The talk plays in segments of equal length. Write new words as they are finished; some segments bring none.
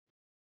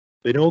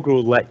The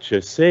inaugural lecture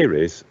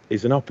series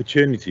is an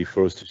opportunity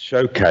for us to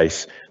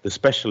showcase the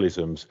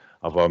specialisms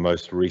of our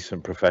most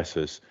recent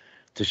professors,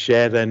 to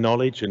share their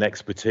knowledge and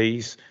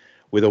expertise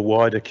with a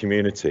wider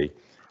community,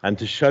 and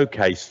to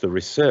showcase the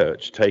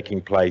research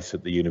taking place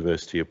at the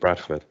University of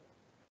Bradford.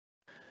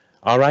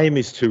 Our aim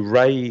is to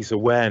raise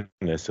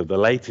awareness of the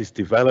latest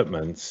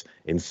developments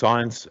in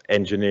science,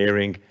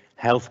 engineering,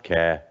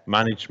 healthcare,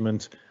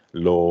 management,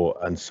 law,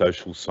 and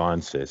social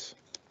sciences.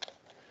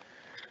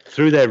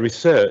 Through their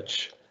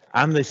research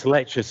and this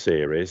lecture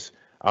series,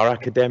 our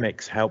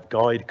academics help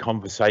guide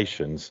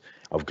conversations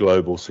of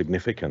global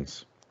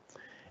significance.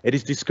 It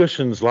is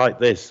discussions like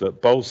this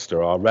that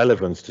bolster our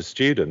relevance to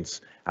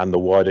students and the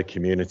wider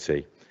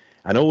community,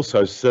 and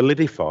also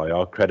solidify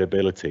our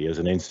credibility as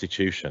an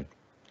institution.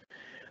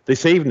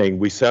 This evening,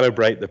 we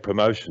celebrate the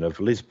promotion of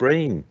Liz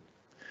Breen,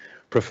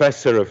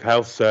 Professor of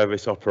Health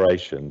Service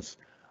Operations.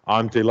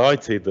 I'm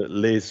delighted that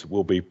Liz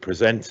will be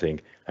presenting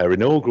her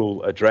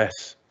inaugural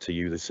address to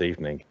you this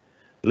evening.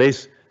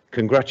 Liz,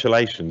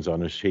 congratulations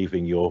on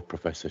achieving your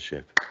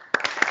professorship.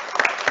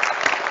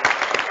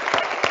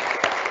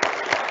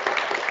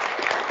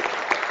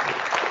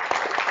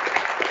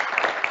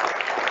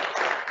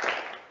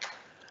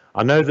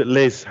 I know that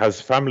Liz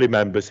has family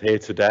members here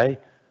today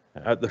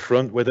at the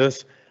front with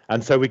us,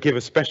 and so we give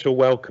a special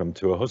welcome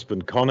to her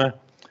husband Connor,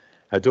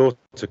 her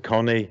daughter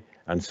Connie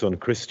and son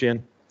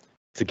Christian,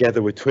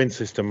 together with twin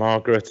sister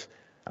Margaret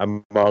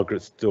and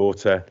Margaret's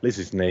daughter,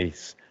 Liz's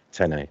niece,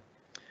 Tene.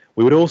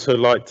 We would also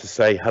like to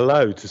say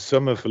hello to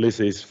some of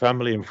Liz's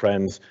family and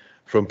friends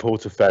from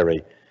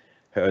Portaferry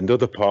and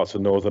other parts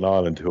of Northern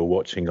Ireland who are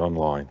watching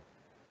online.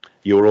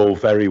 You're all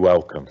very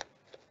welcome.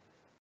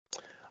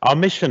 Our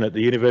mission at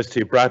the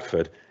University of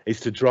Bradford is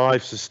to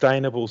drive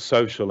sustainable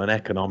social and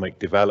economic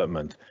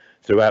development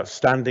through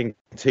outstanding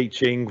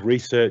teaching,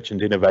 research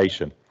and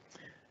innovation.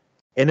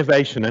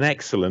 Innovation and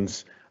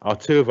excellence are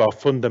two of our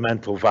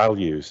fundamental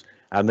values,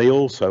 and they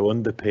also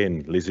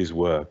underpin Liz's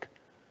work.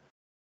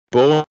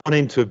 Born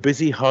into a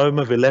busy home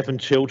of 11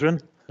 children,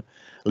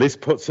 Liz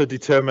puts her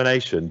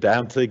determination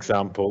down to the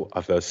example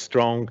of her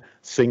strong,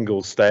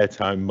 single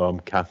stay-at-home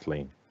mum,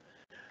 Kathleen.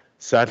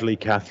 Sadly,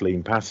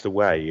 Kathleen passed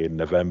away in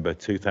November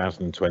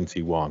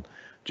 2021,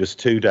 just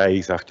 2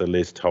 days after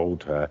Liz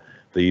told her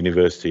the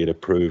university had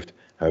approved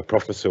her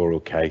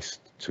professorial case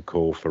to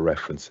call for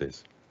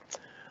references.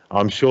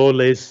 I'm sure,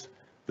 Liz,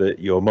 that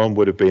your mum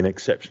would have been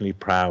exceptionally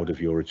proud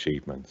of your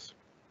achievements.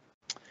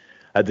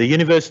 At the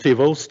University of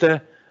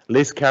Ulster,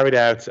 Liz carried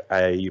out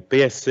a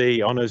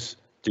BSc honours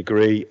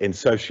degree in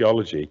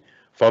sociology,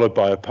 followed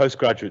by a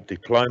postgraduate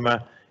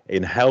diploma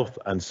in health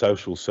and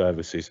social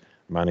services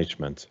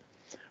management.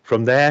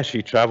 From there,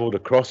 she travelled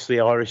across the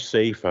Irish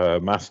Sea for her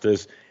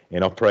master's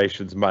in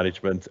operations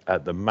management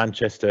at the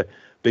Manchester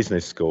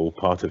Business School,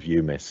 part of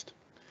UMIST,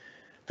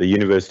 the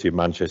University of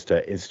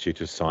Manchester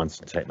Institute of Science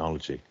and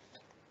Technology.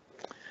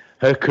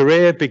 Her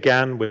career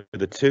began with a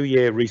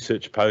 2-year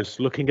research post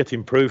looking at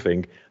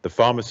improving the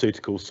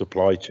pharmaceutical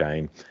supply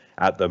chain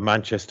at the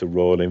Manchester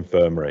Royal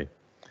Infirmary.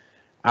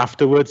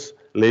 Afterwards,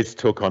 Liz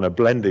took on a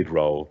blended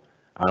role,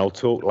 and I'll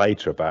talk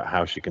later about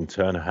how she can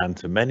turn her hand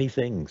to many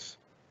things.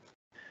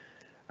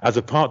 As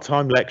a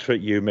part-time lecturer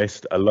at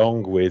UMIST,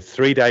 along with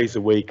 3 days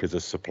a week as a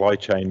supply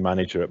chain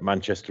manager at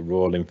Manchester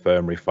Royal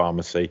Infirmary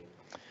Pharmacy,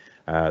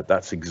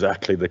 that's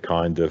exactly the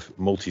kind of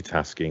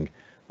multitasking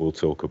we'll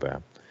talk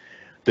about.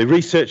 The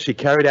research she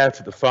carried out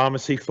at the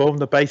pharmacy formed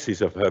the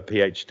basis of her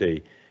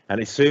PhD,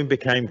 and it soon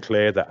became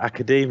clear that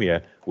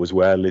academia was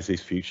where Liz's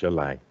future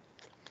lay.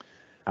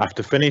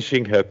 After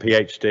finishing her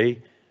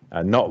PhD,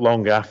 and not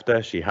long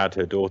after, she had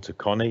her daughter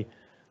Connie,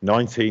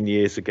 19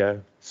 years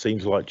ago.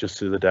 Seems like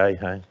just the other day,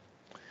 hey?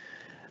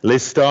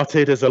 Liz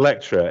started as a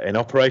lecturer in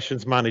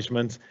operations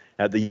management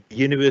at the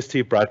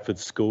University of Bradford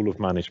School of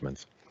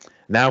Management,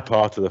 now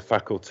part of the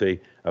Faculty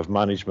of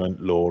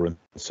Management, Law and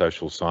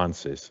Social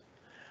Sciences.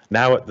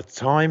 Now, at the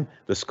time,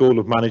 the School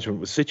of Management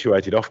was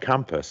situated off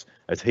campus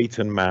at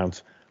Heaton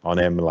Mount on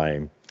M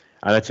Lane.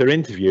 And at her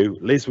interview,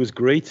 Liz was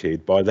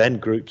greeted by then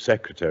Group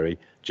Secretary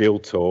Jill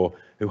Torr,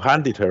 who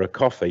handed her a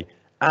coffee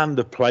and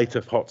a plate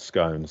of hot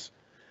scones.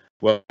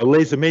 Well,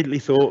 Liz immediately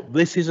thought,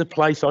 this is a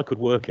place I could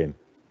work in.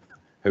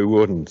 Who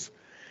wouldn't?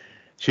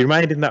 She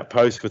remained in that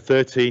post for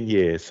 13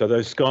 years, so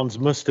those scones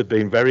must have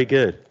been very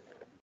good.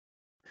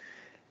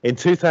 In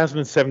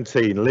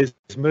 2017, Liz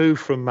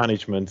moved from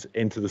management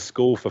into the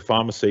School for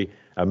Pharmacy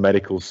and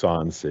Medical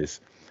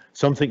Sciences,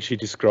 something she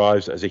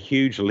describes as a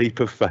huge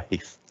leap of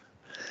faith.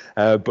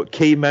 But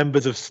key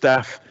members of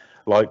staff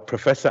like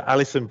Professor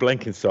Alison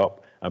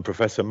Blenkinsop and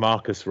Professor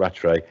Marcus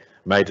Rattray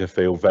made her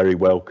feel very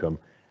welcome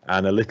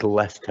and a little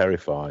less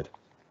terrified.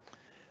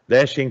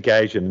 There she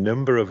engaged in a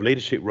number of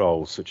leadership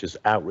roles, such as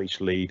outreach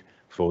lead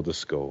for the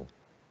school.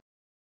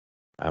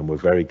 And we're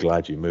very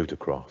glad you moved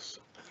across.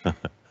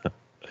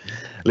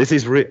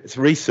 Liz's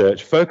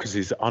research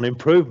focuses on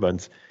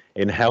improvement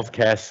in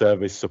healthcare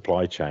service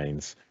supply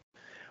chains,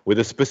 with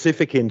a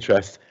specific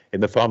interest in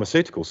the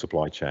pharmaceutical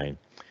supply chain.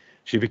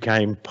 She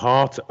became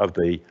part of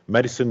the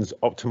Medicines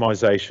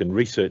Optimization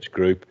Research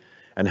Group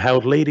and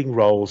held leading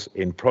roles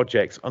in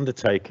projects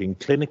undertaking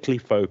clinically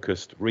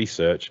focused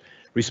research,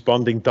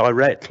 responding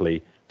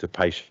directly to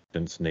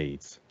patients'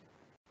 needs.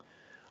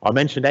 I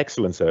mentioned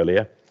excellence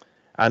earlier,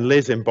 and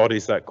Liz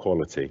embodies that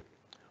quality,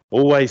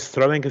 always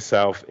throwing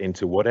herself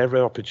into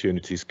whatever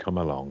opportunities come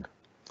along.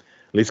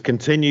 Liz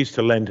continues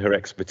to lend her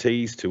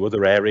expertise to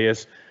other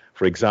areas,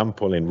 for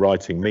example, in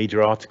writing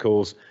media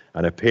articles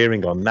and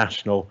appearing on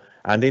national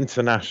and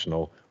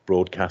international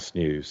broadcast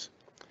news.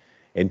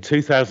 In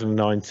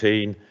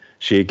 2019,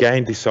 she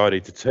again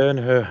decided to turn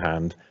her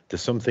hand to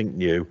something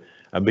new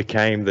and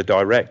became the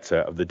director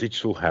of the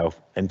Digital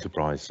Health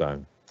Enterprise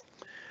Zone.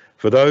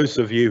 For those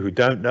of you who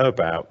don't know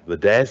about the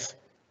DES,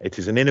 it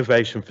is an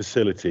innovation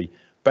facility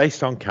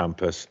based on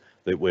campus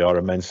that we are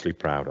immensely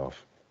proud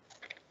of.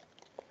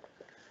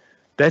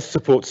 DES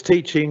supports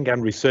teaching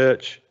and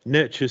research,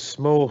 nurtures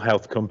small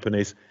health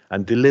companies,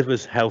 and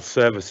delivers health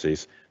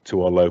services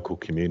to our local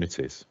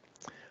communities,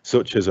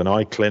 such as an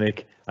eye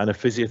clinic and a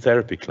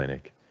physiotherapy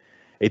clinic.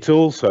 It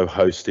also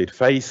hosted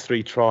phase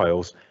 3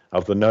 trials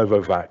of the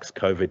Novavax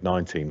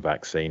COVID-19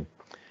 vaccine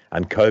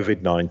and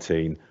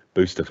COVID-19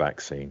 booster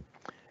vaccine.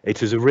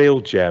 It is a real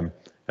gem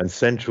and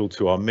central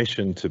to our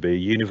mission to be a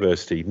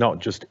university not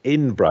just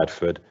in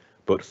Bradford,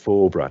 but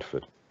for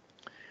Bradford.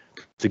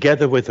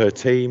 Together with her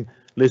team,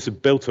 Liz has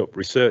built up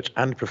research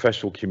and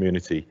professional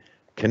community,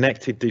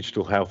 connected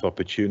digital health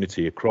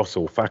opportunity across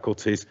all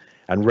faculties,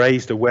 and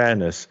raised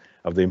awareness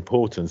of the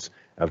importance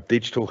of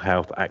digital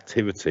health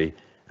activity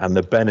and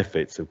the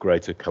benefits of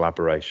greater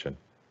collaboration.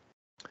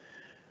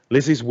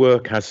 Liz's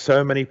work has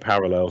so many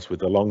parallels with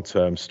the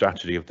long-term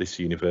strategy of this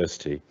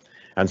university,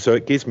 and so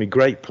it gives me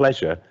great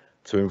pleasure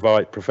to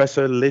invite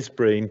Professor Liz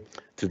Breen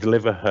to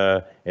deliver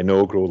her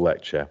inaugural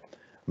lecture,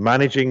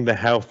 Managing the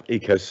Health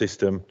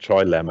Ecosystem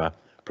Trilemma,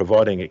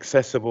 Providing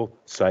Accessible,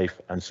 Safe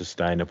and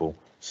Sustainable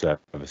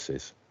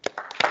Services.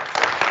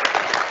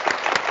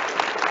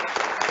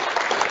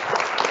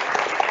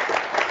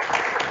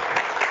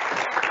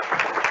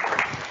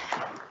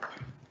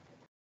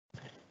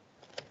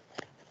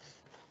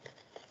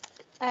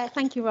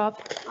 Thank you, Rob.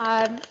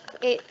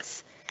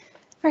 It's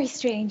very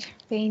strange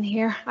being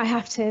here, I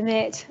have to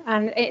admit,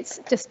 and it's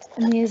just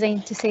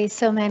amazing to see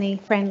so many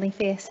friendly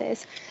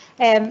faces.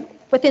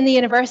 Within the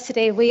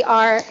university, we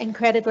are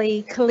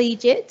incredibly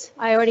collegiate.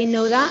 I already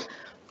know that,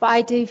 but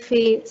I do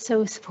feel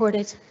so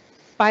supported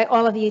by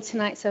all of you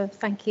tonight, so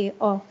thank you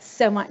all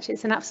so much.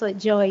 It's an absolute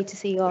joy to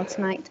see you all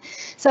tonight.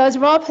 So as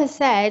Rob has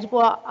said,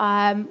 what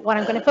I'm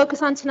going to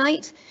focus on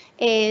tonight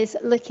is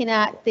looking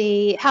at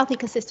the health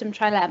ecosystem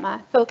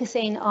trilemma,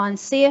 focusing on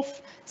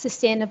safe,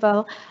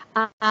 sustainable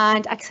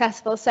and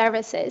accessible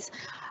services.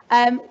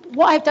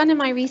 What I've done in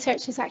my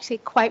research is actually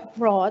quite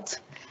broad,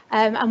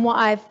 and what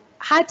I've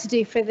had to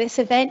do for this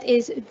event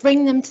is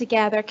bring them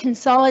together,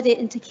 consolidate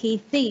into key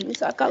themes.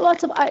 So I've got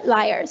lots of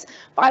outliers,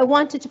 but I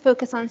wanted to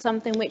focus on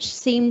something which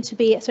seemed to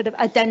be sort of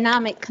a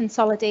dynamic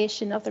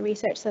consolidation of the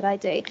research that I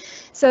do.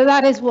 So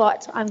that is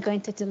what I'm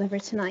going to deliver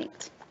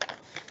tonight.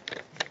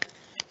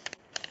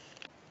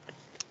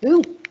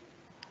 Ooh.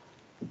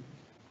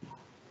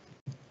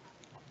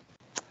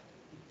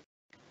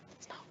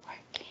 It's not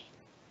working.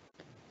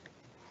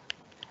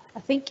 I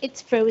think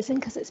it's frozen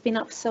because it's been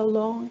up so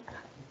long.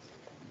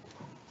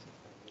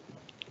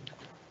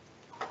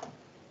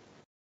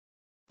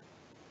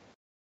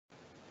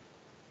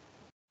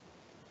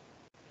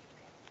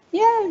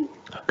 Yay!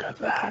 Look at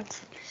that.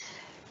 Okay.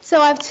 So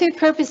I have two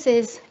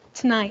purposes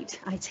tonight,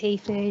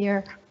 IT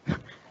failure,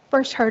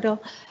 first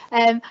hurdle.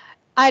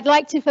 I'd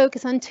like to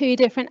focus on two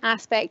different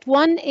aspects.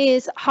 One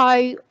is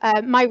how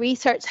my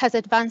research has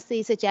advanced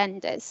these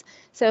agendas,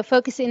 so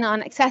focusing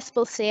on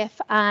accessible, safe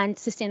and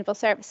sustainable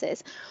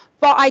services.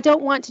 But I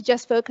don't want to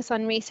just focus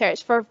on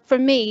research. For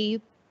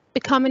me,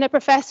 becoming a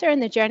professor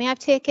and the journey I've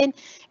taken,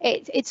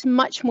 it's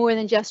much more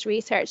than just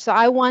research. So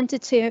I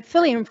wanted to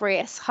fully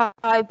embrace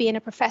how being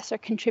a professor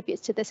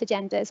contributes to this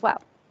agenda as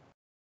well.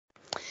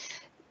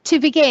 To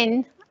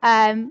begin,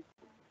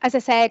 as I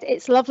said,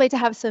 it's lovely to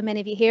have so many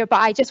of you here,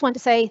 but I just want to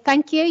say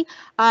thank you.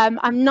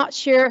 I'm not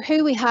sure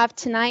who we have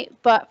tonight,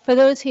 but for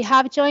those who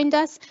have joined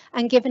us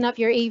and given up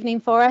your evening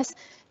for us,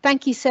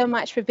 thank you so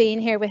much for being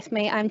here with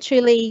me. I'm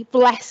truly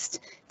blessed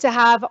to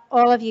have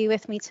all of you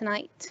with me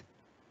tonight.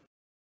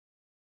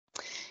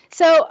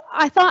 So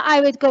I thought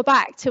I would go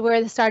back to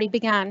where the story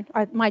began,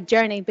 or my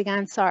journey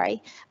began,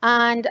 sorry,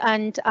 and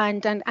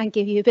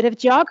give you a bit of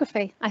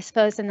geography, I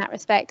suppose, in that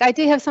respect. I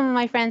do have some of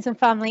my friends and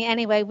family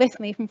anyway with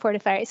me from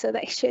Portaferry, so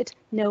they should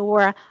know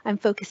where I'm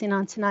focusing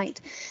on tonight.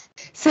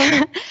 So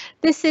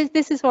this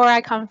is where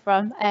I come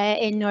from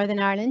in Northern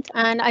Ireland,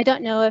 and I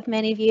don't know if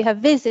many of you have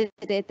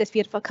visited this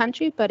beautiful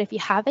country, but if you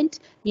haven't,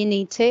 you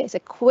need to. It's a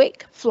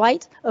quick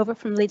flight over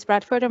from Leeds,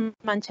 Bradford, or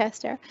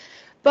Manchester.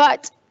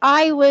 But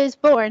I was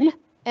born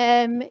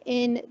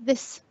in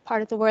this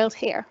part of the world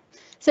here.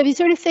 So if you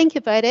sort of think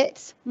about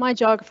it, my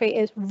geography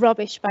is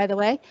rubbish, by the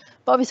way,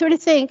 but if you sort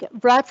of think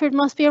Bradford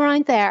must be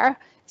around there,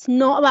 it's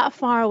not that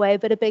far away,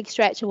 but a big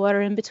stretch of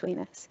water in between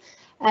us.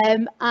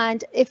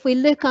 And if we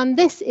look on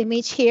this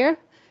image here,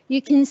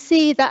 you can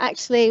see that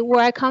actually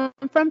where I come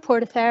from,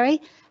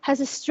 Portaferry, has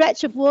a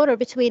stretch of water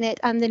between it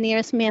and the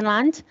nearest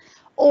mainland.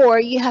 Or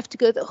you have to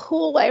go the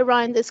whole way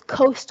around this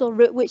coastal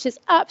route, which is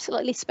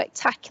absolutely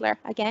spectacular.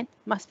 Again,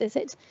 must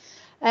visit.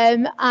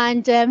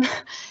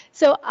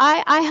 So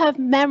I have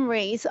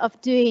memories of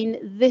doing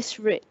this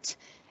route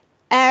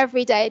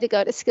every day to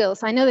go to school.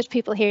 So I know there's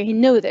people here who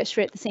know this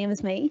route the same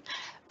as me.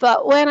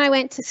 But when I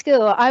went to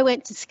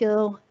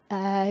school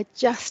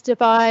just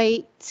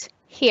about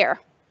here.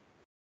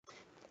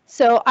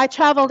 So I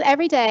travelled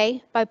every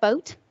day by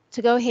boat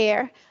to go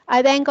here.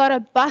 I then got a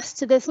bus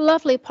to this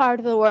lovely part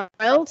of the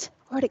world.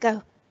 Where'd it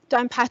go?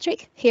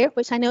 Downpatrick here,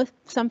 which I know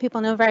some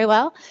people know very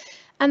well.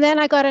 And then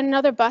I got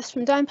another bus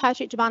from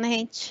Downpatrick to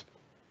Ballynahinch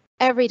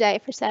every day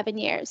for 7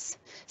 years.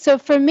 So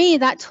for me,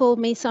 that told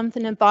me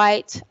something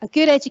about a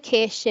good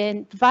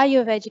education, the value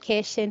of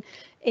education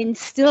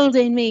instilled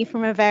in me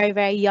from a very,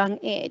 very young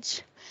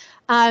age.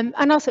 And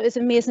also it was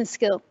an amazing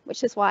skill,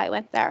 which is why I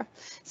went there.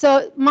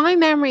 So my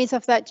memories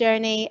of that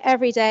journey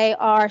every day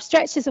are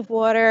stretches of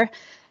water.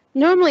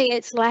 Normally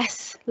it's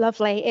less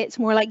lovely, it's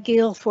more like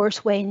gale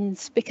force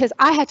winds because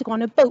I had to go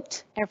on a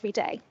boat every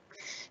day.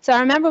 So I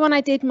remember when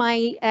I did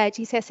my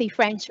GCSE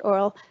French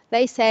oral,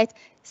 they said,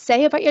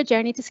 say about your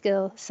journey to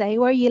school, say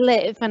where you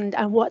live and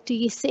what do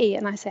you see?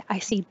 And I said, I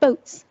see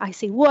boats, I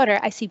see water,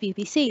 I see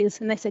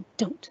BBCs. And they said,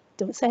 don't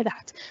say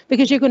that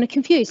because you're going to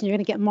confuse and you're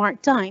going to get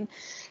marked down.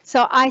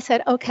 So I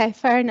said, okay,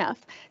 fair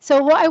enough.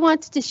 So what I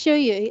wanted to show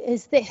you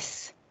is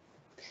this.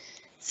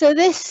 So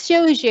this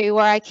shows you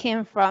where I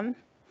came from.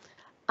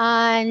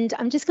 And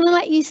I'm just going to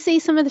let you see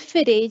some of the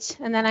footage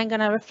and then I'm going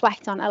to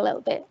reflect on it a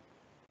little bit.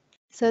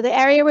 So the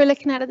area we're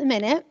looking at the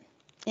minute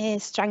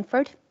is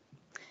Strangford,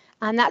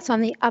 and that's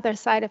on the other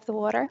side of the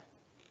water.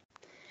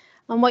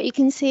 And what you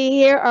can see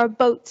here are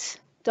boats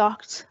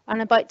docked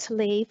and about to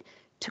leave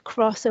to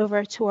cross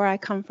over to where I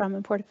come from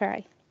in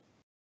Portaferry.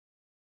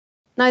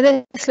 Now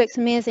this looks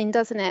amazing,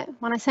 doesn't it?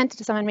 When I sent it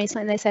to someone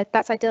recently, they said,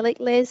 that's idyllic,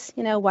 Liz.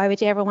 You know, why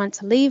would you ever want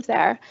to leave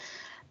there?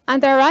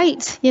 And they're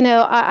right. You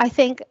know, I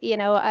think, you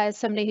know, as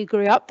somebody who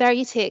grew up there,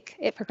 you take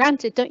it for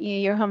granted, don't you?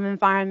 Your home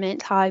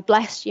environment, how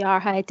blessed you are,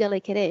 how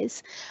idyllic it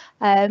is.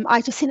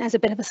 I just think it as a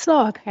bit of a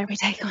slog every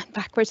day going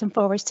backwards and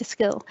forwards to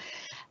school.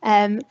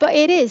 But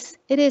it is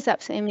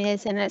absolutely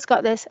amazing. And it's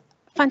got this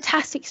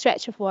fantastic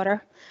stretch of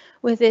water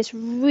with this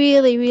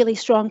really, really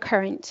strong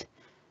current.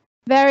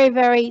 Very,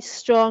 very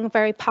strong,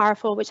 very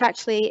powerful, which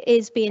actually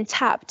is being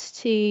tapped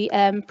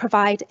to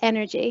provide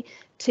energy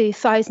to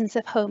thousands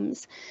of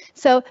homes.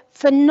 So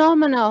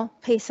phenomenal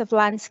piece of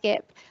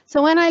landscape.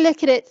 So when I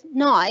look at it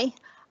now,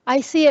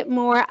 I see it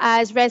more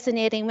as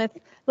resonating with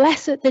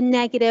less of the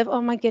negative,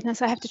 oh my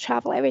goodness, I have to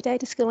travel every day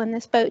to school in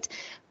this boat.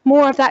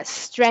 More of that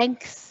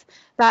strength,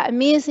 that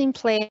amazing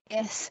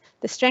place,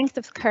 the strength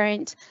of the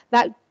current,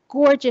 that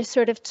gorgeous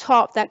sort of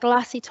top, that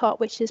glassy top,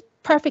 which is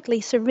perfectly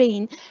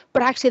serene,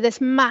 but actually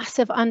this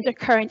massive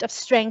undercurrent of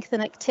strength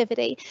and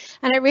activity.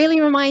 And it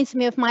really reminds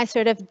me of my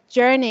sort of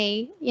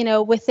journey, you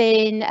know,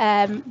 within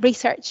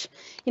research,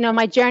 you know,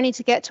 my journey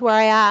to get to where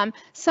I am.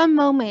 Some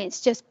moments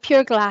just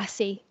pure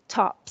glassy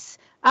tops,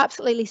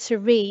 absolutely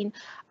serene.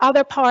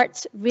 Other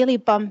parts really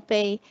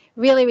bumpy,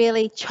 really,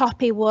 really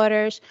choppy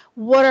waters,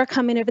 water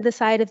coming over the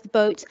side of the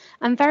boat,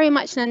 and very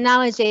much an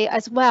analogy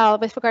as well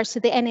with regards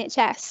to the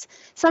NHS.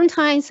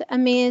 Sometimes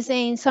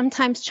amazing,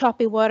 sometimes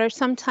choppy water,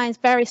 sometimes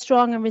very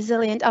strong and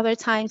resilient, other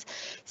times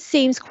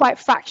seems quite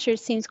fractured,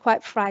 seems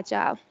quite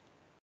fragile.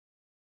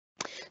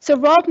 So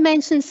Rob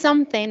mentioned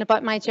something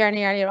about my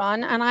journey earlier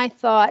on, and I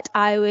thought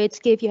I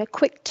would give you a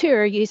quick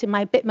tour using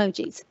my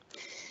Bitmojis.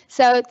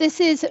 So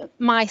this is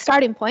my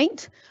starting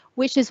point,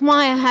 which is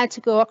why I had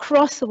to go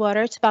across the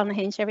water to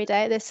Ballynahinch every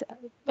day. This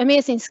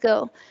amazing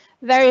school,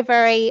 very,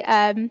 very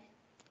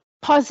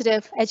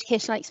positive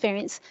educational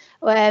experience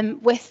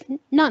with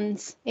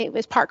nuns. It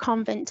was part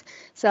convent,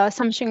 so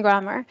Assumption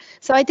Grammar.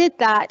 So I did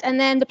that, and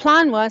then the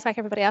plan was, like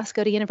everybody else,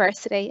 go to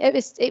university.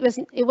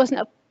 It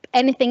wasn't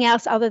anything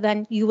else other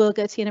than you will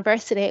go to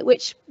university,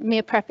 which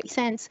made perfect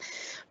sense.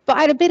 But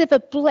I had a bit of a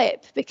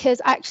blip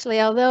because actually,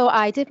 although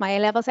I did my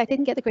A-levels, I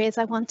didn't get the grades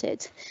I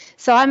wanted.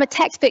 So I'm a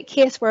textbook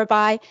case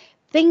whereby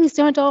things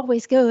don't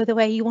always go the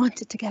way you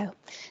want it to go.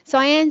 So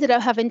I ended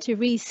up having to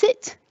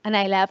resit an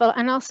A-level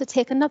and also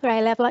take another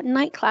A-level at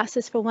night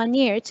classes for 1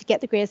 year to get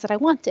the grades that I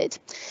wanted.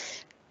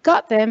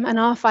 Got them, and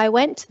off I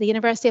went to the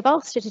University of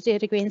Ulster to do a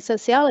degree in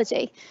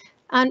sociology.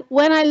 And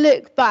when I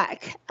look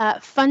back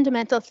at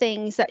fundamental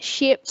things that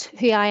shaped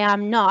who I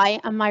am now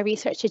and my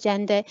research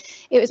agenda,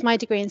 it was my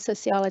degree in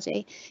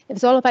sociology. It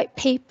was all about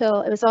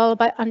people. It was all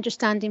about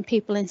understanding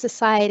people in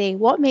society,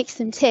 what makes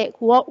them tick,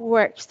 what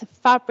works, the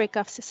fabric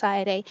of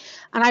society.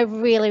 And I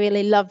really,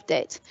 really loved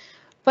it.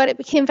 But it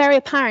became very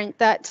apparent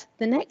that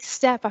the next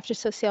step after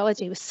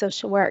sociology was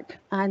social work,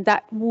 and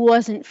that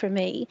wasn't for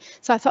me.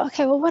 So I thought,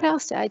 okay, well, what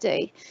else do I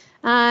do?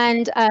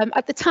 And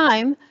at the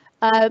time,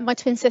 my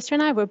twin sister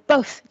and I were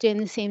both doing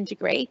the same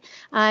degree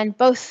and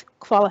both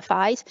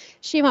qualified.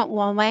 She went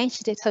one way,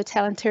 she did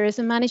hotel and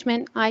tourism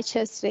management. I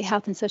chose to do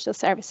health and social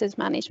services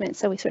management.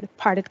 So we sort of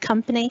parted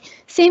company,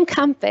 same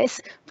campus,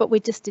 but we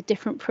just did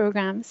different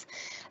programs.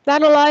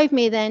 That allowed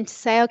me then to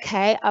say,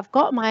 okay, I've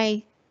got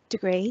my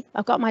degree,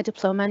 I've got my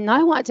diploma,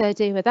 now what do I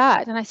do with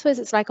that? And I suppose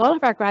it's like all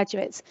of our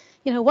graduates,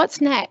 you know,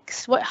 what's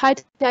next? How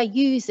do I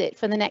use it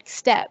for the next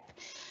step?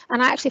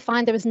 And I actually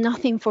find there was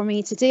nothing for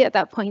me to do at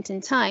that point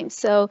in time.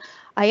 So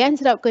I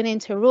ended up going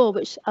into a role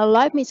which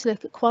allowed me to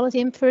look at quality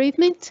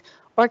improvement,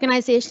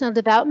 organisational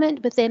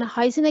development within a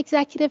housing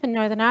executive in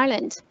Northern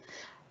Ireland.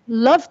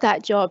 Loved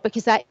that job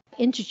because that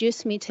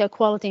introduced me to a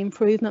quality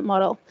improvement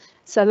model.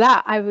 So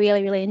that I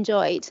really, really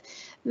enjoyed.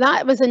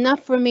 That was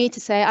enough for me to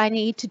say I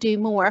need to do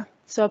more.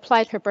 So I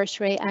applied for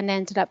bursary and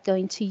ended up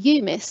going to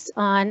UMIST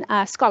on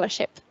a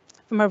scholarship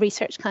from a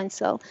research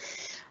council.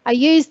 I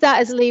used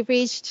that as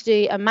leverage to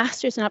do a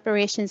master's in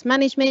operations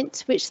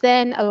management, which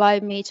then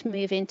allowed me to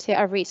move into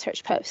a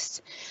research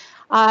post.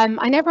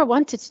 I never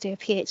wanted to do a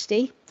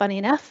PhD, funny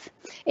enough.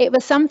 It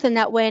was something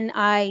that when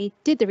I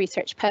did the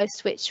research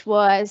post, which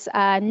was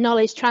a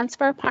knowledge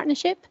transfer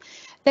partnership,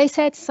 they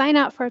said, sign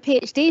up for a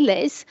PhD,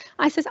 Liz.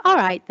 I said, all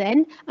right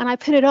then. And I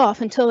put it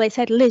off until they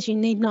said, Liz, you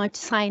need now to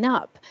sign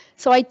up.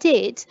 So I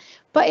did,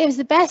 but it was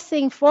the best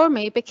thing for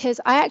me because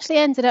I actually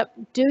ended up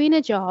doing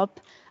a job.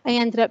 I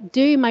ended up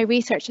doing my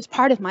research as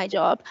part of my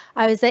job.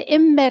 I was an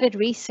embedded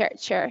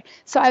researcher.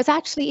 So I was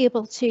actually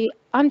able to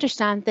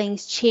understand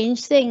things,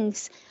 change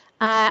things,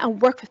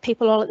 and work with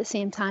people all at the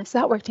same time. So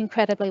that worked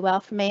incredibly well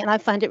for me, and I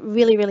found it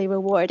really, really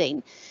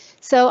rewarding.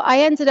 So I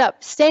ended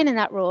up staying in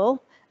that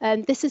role.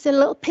 This is a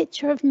little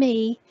picture of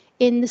me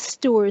in the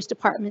stores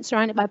department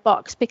surrounded by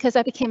box because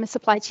I became a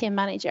supply chain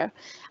manager.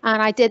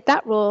 And I did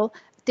that role,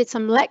 did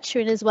some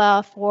lecturing as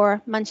well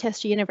for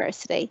Manchester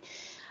University.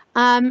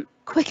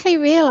 Quickly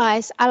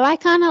realised I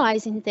like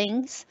analysing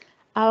things,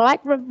 I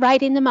like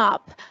writing them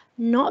up,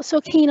 not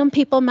so keen on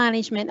people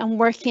management and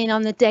working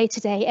on the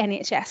day-to-day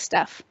NHS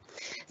stuff.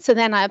 So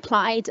then I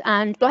applied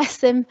and bless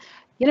them,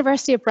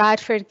 University of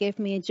Bradford gave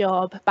me a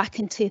job back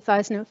in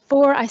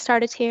 2004. I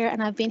started here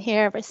and I've been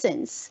here ever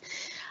since.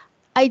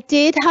 I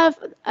did have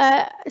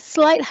a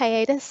slight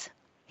hiatus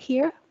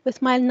here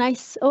with my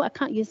nice, oh, I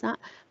can't use that,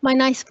 my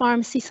nice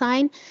pharmacy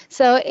sign.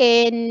 So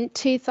in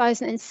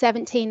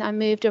 2017, I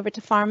moved over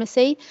to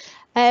pharmacy.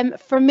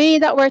 For me,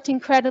 that worked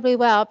incredibly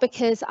well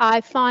because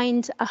I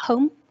find a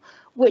home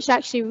which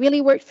actually really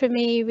worked for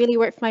me, really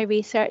worked for my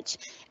research.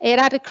 It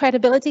added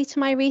credibility to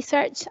my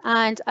research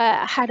and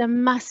had a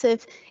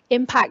massive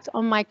impact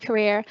on my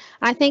career.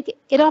 And I think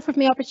it offered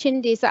me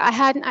opportunities that I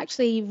hadn't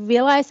actually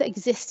realised that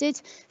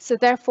existed. So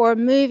therefore,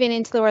 moving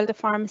into the world of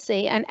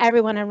pharmacy and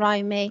everyone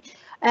around me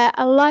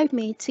allowed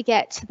me to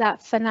get to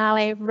that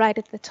finale right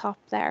at the top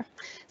there.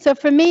 So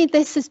for me,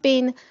 this has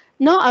been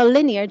not a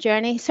linear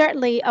journey,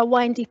 certainly a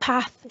windy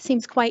path. It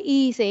seems quite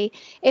easy.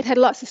 It had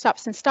lots of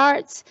stops and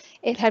starts.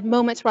 It had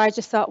moments where I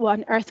just thought, what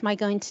on earth am I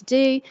going to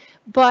do?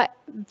 But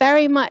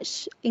very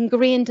much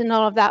ingrained in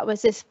all of that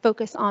was this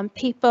focus on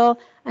people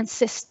and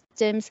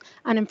systems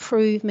and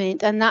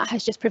improvement. And that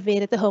has just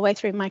pervaded the whole way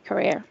through my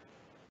career.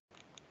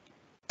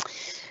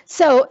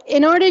 So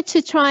in order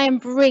to try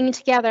and bring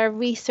together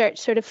research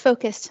sort of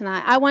focus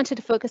tonight, I wanted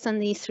to focus on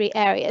these three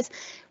areas.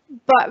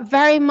 But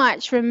very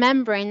much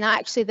remembering that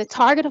actually the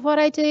target of what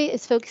I do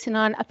is focusing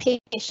on a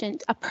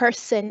patient, a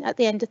person at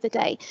the end of the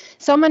day.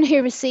 Someone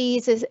who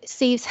receives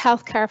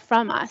healthcare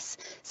from us,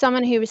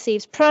 someone who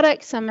receives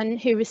products, someone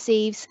who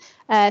receives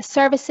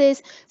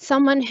services,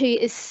 someone who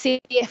is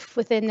safe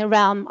within the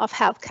realm of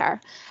healthcare.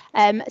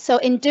 So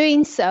in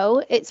doing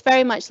so, it's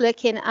very much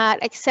looking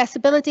at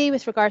accessibility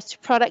with regards to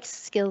products,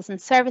 skills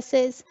and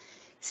services,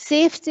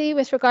 safety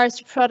with regards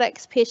to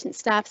products, patient,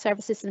 staff,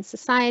 services and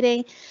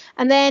society,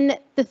 and then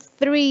the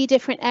three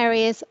different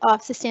areas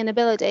of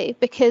sustainability,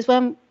 because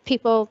when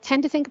people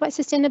tend to think about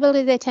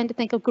sustainability, they tend to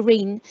think of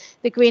green,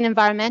 the green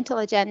environmental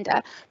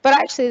agenda, but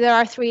actually there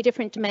are three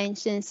different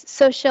dimensions: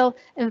 social,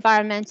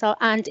 environmental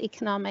and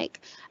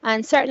economic.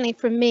 And certainly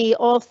for me,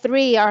 all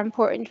three are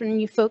important when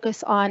you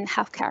focus on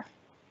healthcare.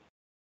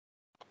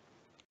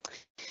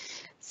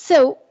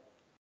 So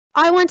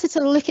I wanted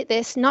to look at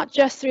this not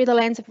just through the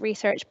lens of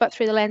research, but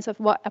through the lens of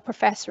what a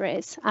professor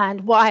is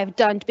and what I've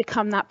done to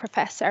become that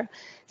professor.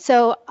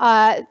 So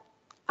I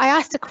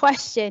asked a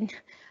question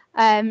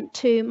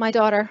to my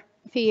daughter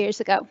a few years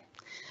ago.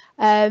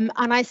 And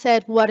I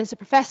said, what is a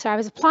professor? I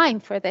was applying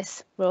for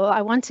this role.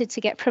 I wanted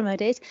to get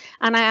promoted,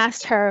 and I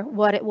asked her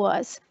what it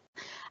was.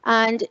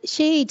 And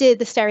she did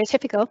the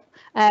stereotypical,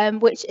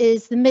 which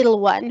is the middle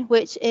one,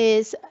 which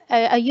is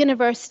a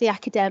university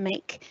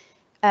academic,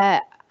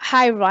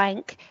 high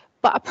rank,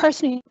 but a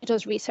person who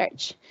does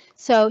research.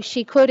 So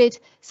she quoted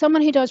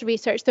someone who does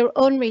research, their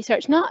own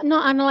research, not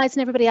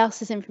analysing everybody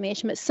else's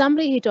information, but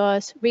somebody who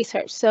does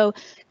research. So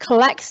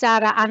collects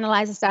data,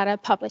 analyses data,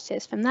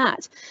 publishes from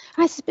that.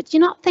 And I said, but do you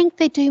not think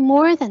they do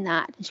more than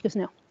that? And she goes,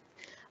 no.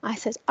 I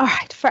said, all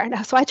right, fair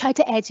enough. So I tried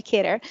to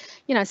educate her.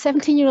 You know,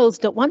 17-year-olds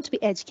don't want to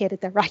be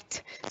educated, they're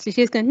right. So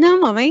she's going, no,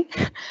 Mummy.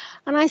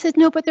 And I said,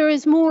 no, but there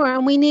is more,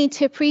 and we need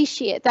to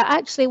appreciate that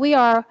actually we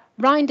are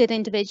rounded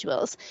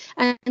individuals.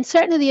 And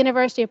certainly the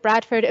University of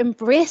Bradford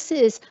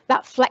embraces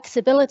that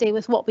flexibility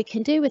with what we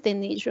can do within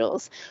these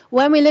roles.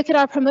 When we look at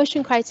our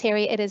promotion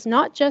criteria, it is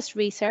not just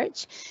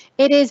research.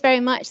 It is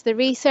very much the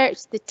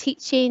research, the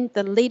teaching,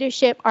 the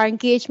leadership, our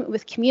engagement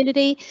with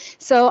community.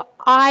 So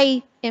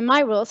I, in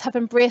my roles, have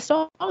embraced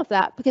all of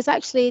that, because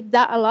actually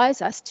that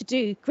allows us to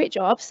do great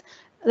jobs,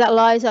 that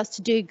allows us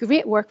to do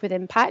great work with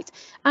impact,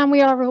 and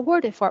we are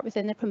rewarded for it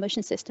within the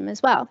promotion system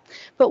as well.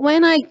 But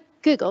when I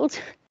Googled,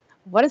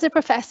 what is a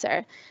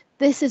professor?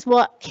 This is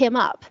what came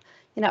up.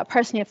 You know, a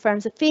person who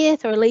affirms a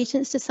faith or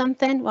allegiance to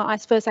something. Well, I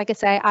suppose I could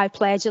say I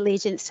pledge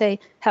allegiance to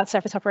health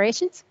service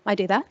operations. I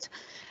do that.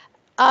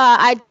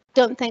 I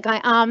don't think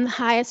I am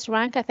highest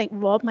rank. I think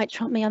Rob might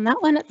trump me on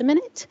that one at the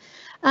minute.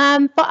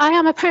 But I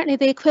am apparently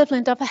the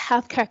equivalent of a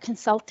healthcare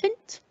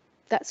consultant.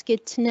 That's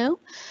good to know.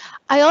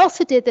 I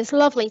also did this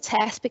lovely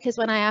test, because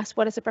when I asked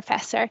what is a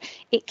professor,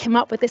 it came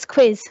up with this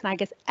quiz, and I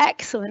guess,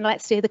 excellent,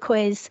 let's do the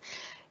quiz.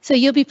 So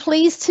you'll be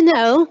pleased to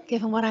know,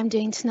 given what I'm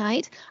doing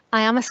tonight,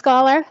 I am a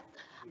scholar,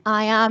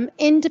 I am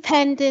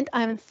independent,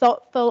 I'm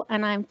thoughtful,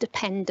 and I'm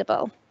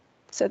dependable.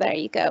 So there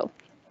you go.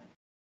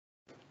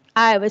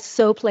 I was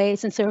so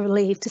pleased and so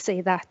relieved to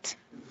see that.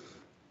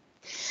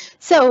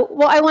 So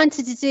what I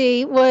wanted to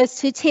do was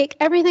to take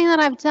everything that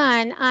I've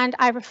done, and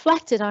I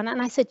reflected on it,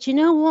 and I said, you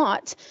know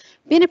what?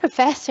 Being a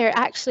professor,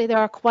 actually, there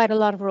are quite a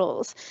lot of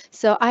roles.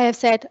 So I have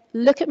said,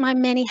 look at my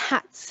many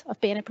hats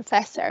of being a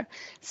professor.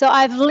 So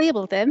I've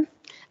labelled them,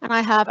 and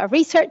I have a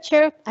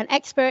researcher, an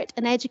expert,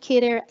 an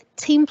educator, a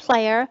team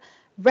player,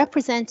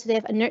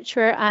 representative, a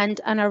nurturer, and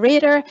an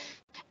orator.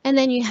 And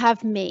then you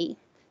have me.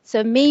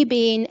 So me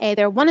being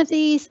either one of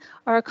these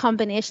or a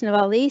combination of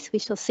all these. We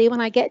shall see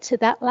when I get to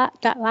that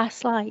last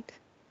slide.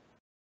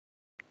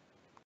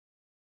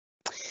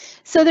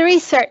 So the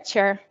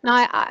researcher,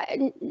 now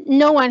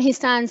no one who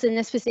stands in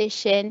this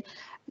position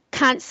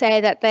can't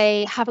say that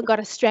they haven't got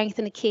a strength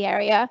in a key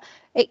area.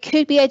 It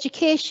could be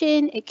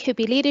education, it could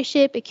be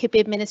leadership, it could be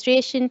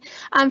administration.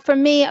 And for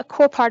me, a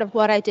core part of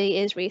what I do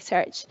is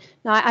research.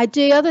 Now, I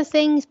do other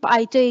things, but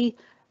I do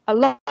a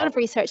lot of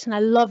research, and I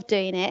love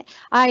doing it.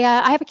 I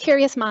have a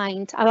curious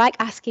mind. I like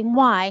asking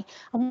why,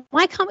 and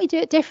why can't we do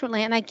it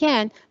differently? And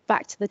again,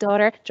 back to the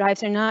daughter,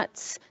 drives her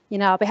nuts. You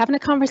know, I'll be having a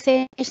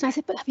conversation. I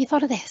said, but have you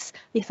thought of this?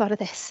 Have you thought of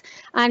this?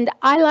 And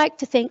I like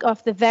to think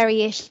of the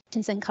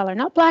variations in colour,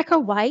 not black or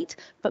white,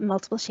 but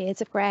multiple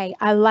shades of grey.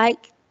 I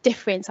like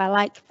difference. I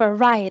like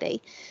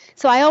variety.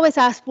 So I always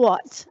ask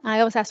what, I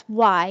always ask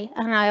why,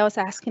 and I always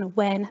ask, you know,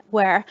 when,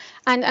 where,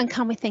 and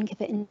can we think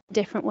of it in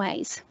different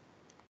ways?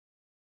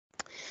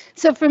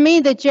 So for me,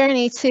 the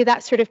journey to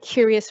that sort of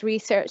curious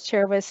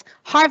researcher was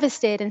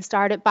harvested and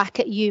started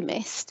back at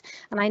UMIST.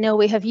 And I know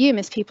we have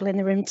UMIST people in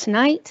the room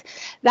tonight.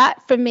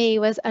 That for me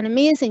was an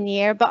amazing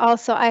year, but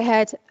also I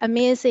had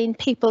amazing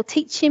people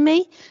teaching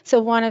me. So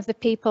one of the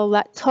people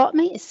that taught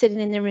me is sitting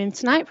in the room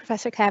tonight,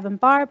 Professor Kevin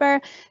Barber.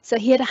 So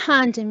he had a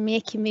hand in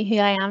making me who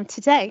I am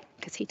today,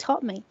 because he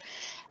taught me.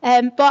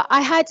 But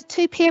I had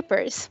 2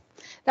 papers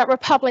that were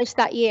published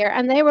that year,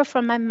 and they were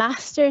from my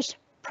master's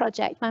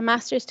project, my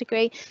master's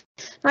degree.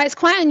 Now, it's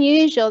quite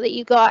unusual that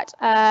you got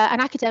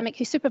an academic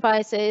who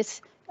supervises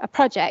a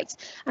project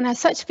and has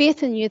such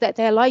faith in you that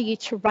they allow you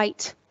to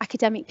write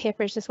academic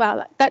papers as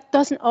well. That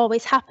doesn't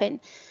always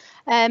happen.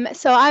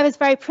 So I was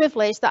very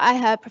privileged that I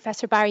had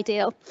Professor Barry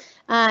Dale,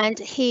 and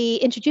he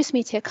introduced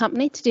me to a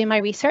company to do my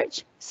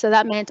research. So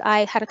that meant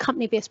I had a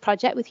company-based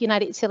project with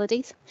United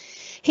Utilities.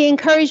 He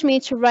encouraged me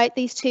to write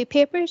these 2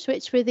 papers,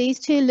 which were these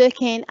 2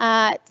 looking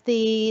at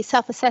the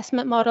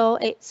self-assessment model.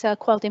 It's a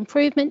quality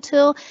improvement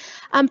tool,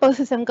 and both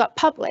of them got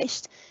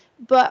published.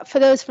 But for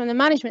those from the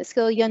management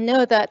school, you'll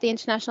know that the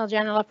International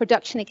Journal of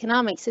Production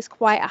Economics is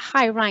quite a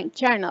high-ranked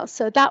journal.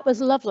 So that was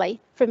lovely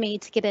for me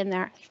to get in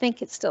there. I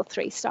think it's still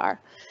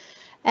 3-star.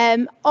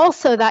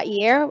 Also that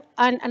year,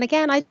 and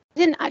again, I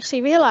didn't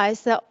actually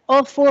realise that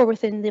all 4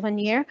 within the 1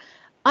 year,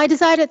 I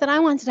decided that I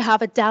wanted to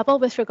have a dabble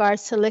with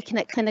regards to looking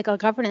at clinical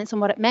governance and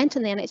what it meant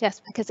in the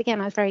NHS, because again,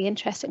 I was very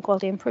interested in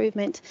quality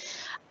improvement.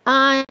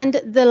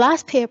 And the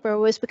last paper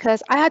was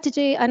because I had to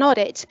do an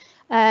audit.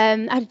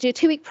 I had to do a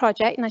 2-week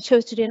project, and I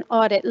chose to do an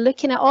audit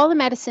looking at all the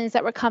medicines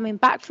that were coming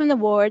back from the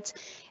wards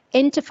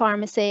into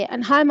pharmacy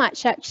and how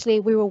much actually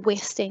we were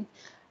wasting.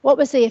 What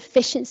was the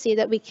efficiency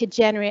that we could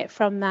generate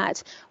from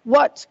that?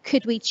 What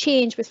could we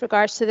change with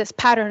regards to this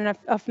pattern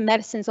of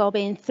medicines all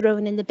being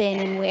thrown in the bin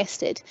and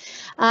wasted?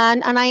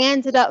 And I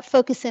ended up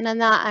focusing on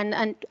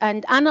that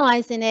and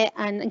analysing it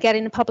and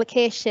getting a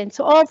publication.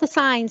 So all the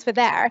signs were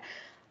there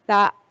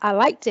that I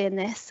liked doing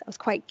this. I was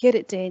quite good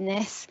at doing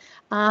this.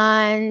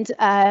 And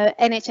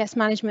NHS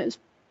management was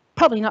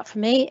probably not for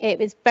me. It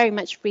was very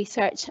much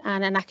research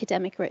and an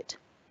academic route.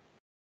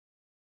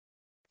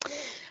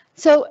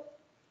 So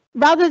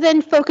rather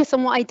than focus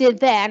on what I did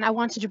then, I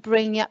wanted to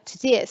bring you up to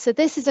date. So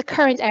this is a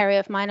current area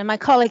of mine, and my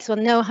colleagues will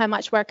know how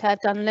much work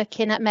I've done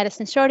looking at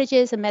medicine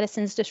shortages and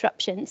medicines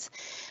disruptions.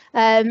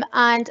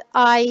 And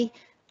I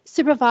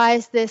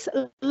supervise this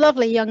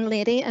lovely young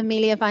lady,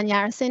 Amelia Van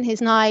Jarsen,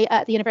 who's now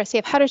at the University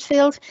of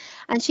Huddersfield,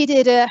 and she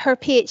did her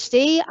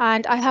PhD,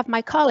 and I have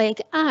my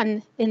colleague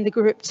Anne in the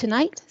group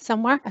tonight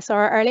somewhere. I saw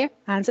her earlier.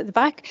 Anne's at the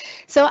back.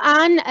 So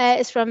Anne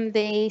is from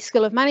the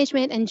School of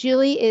Management and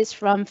Julie is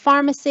from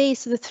pharmacy.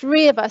 So the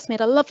three of us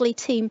made a lovely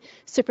team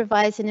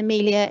supervising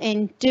Amelia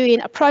in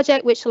doing a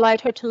project which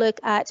allowed her to look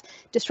at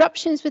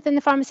disruptions within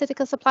the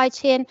pharmaceutical supply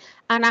chain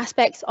and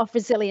aspects of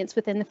resilience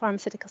within the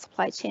pharmaceutical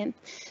supply chain.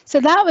 So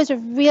that was a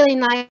really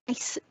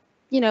nice,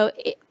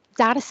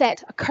 data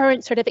set, a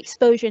current sort of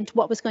exposure into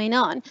what was going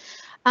on.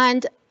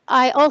 And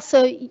I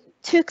also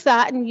took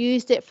that and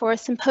used it for a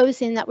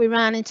symposium that we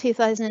ran in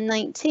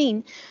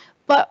 2019.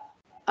 But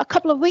a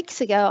couple of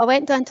weeks ago, I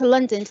went down to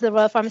London to the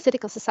Royal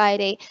Pharmaceutical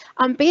Society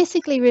and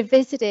basically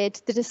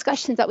revisited the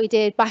discussions that we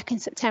did back in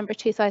September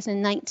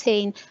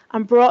 2019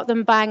 and brought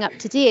them bang up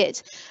to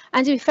date.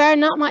 And to be fair,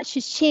 not much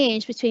has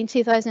changed between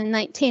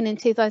 2019 and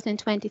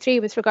 2023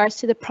 with regards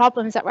to the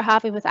problems that we're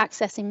having with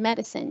accessing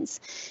medicines.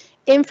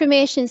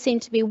 Information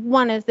seemed to be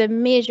one of the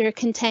major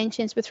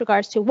contentions with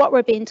regards to what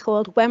we're being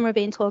told, when we're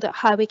being told it,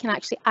 how we can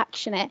actually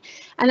action it.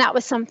 And that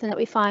was something that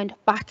we found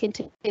back in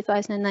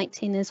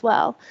 2019 as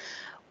well.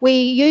 We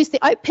used the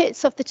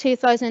outputs of the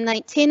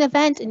 2019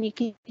 event, and you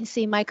can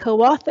see my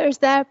co-authors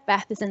there.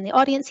 Beth is in the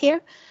audience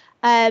here,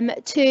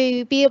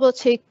 to be able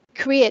to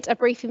create a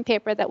briefing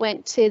paper that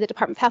went to the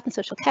Department of Health and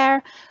Social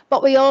Care,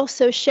 but we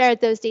also shared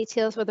those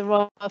details with the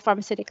Royal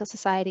Pharmaceutical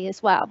Society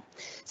as well.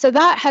 So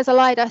that has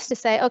allowed us to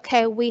say,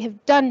 okay, we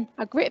have done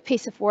a great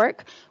piece of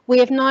work. We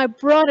have now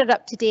brought it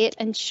up to date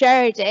and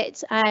shared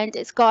it, and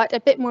it's got a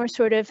bit more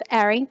sort of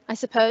airing, I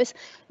suppose.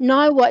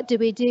 Now what do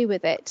we do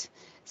with it?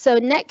 So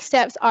next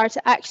steps are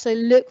to actually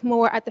look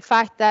more at the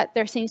fact that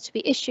there seems to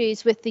be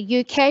issues with the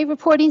UK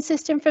reporting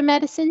system for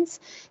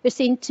medicines. There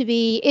seem to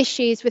be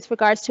issues with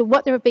regards to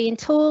what they were being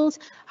told,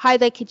 how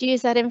they could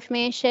use that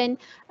information.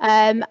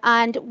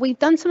 And we've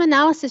done some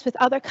analysis with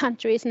other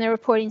countries and their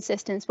reporting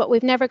systems, but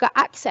we've never got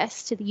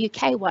access to the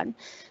UK one.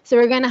 So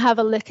we're going to have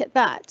a look at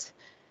that.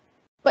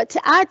 But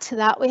to add to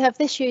that, we have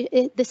this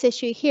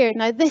issue here.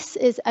 Now, this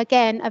is,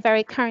 again, a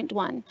very current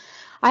one.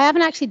 I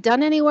haven't actually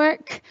done any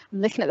work. I'm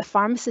looking at the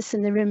pharmacists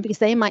in the room because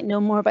they might know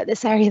more about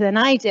this area than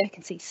I do. I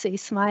can see Sue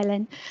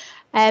smiling.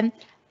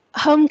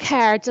 Home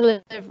care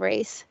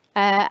deliveries,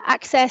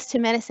 access to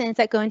medicines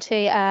that go into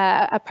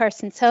a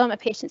person's home, a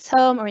patient's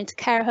home, or into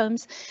care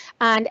homes,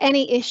 and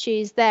any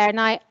issues there.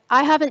 Now,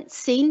 I haven't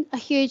seen a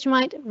huge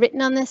amount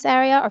written on this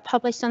area or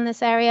published on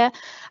this area.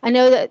 I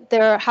know that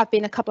there have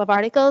been a couple of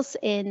articles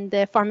in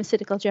the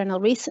Pharmaceutical Journal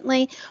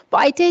recently, but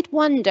I did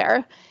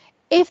wonder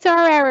if there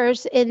are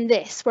errors in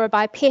this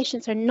whereby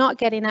patients are not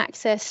getting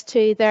access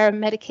to their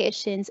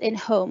medications in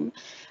home.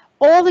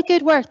 All the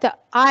good work that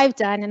I've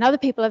done and other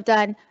people have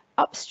done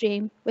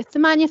upstream with the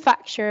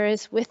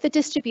manufacturers, with the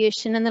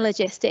distribution and the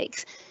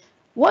logistics,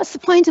 what's the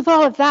point of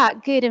all of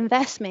that good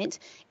investment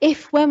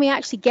if when we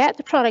actually get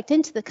the product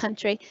into the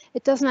country,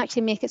 it doesn't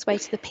actually make its way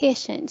to the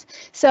patient?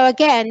 So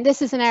again,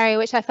 this is an area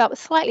which I felt was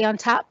slightly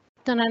untapped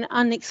and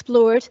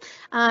unexplored,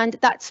 and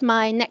that's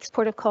my next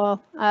port of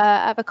call.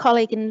 I have a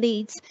colleague in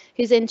Leeds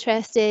who's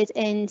interested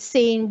in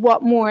seeing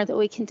what more that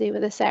we can do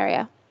with this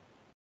area.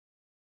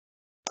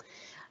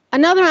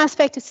 Another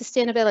aspect of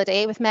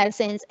sustainability with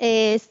medicines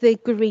is the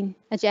green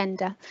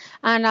agenda.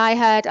 And I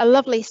had a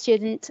lovely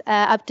student,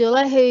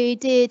 Abdullah, who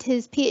did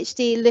his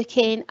PhD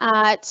looking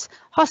at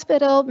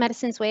hospital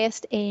medicines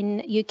waste in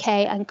UK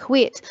and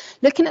Kuwait,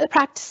 looking at the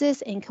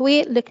practices in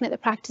Kuwait, looking at the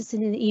practices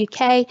in the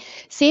UK,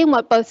 seeing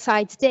what both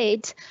sides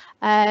did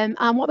and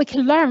what we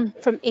can learn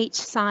from each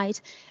side.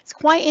 It's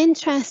quite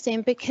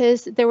interesting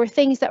because there were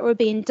things that were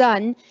being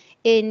done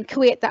in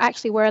Kuwait that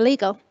actually were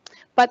illegal.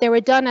 But they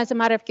were done as a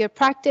matter of good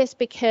practice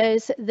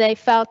because they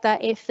felt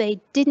that if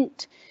they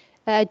didn't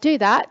do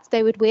that,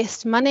 they would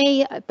waste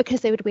money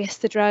because they would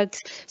waste the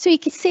drugs. So you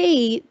could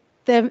see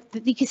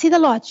the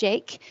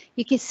logic.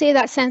 You could see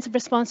that sense of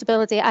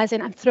responsibility, as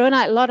in I'm throwing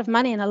out a lot of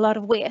money and a lot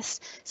of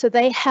waste. So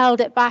they held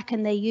it back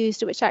and they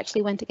used it, which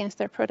actually went against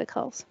their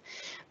protocols.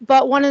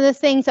 But one of the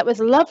things that was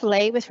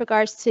lovely with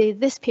regards to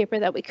this paper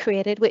that we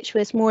created, which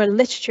was more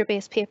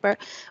literature-based paper,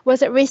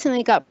 was it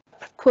recently got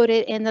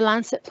quoted in the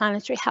Lancet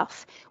Planetary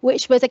Health,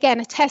 which was again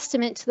a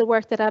testament to the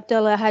work that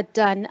Abdullah had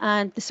done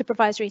and the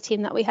supervisory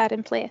team that we had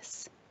in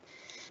place.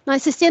 Now,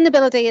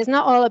 sustainability is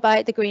not all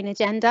about the green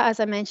agenda,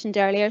 as I mentioned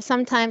earlier.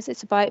 Sometimes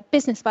it's about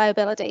business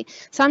viability.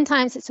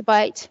 Sometimes it's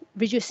about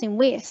reducing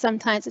waste.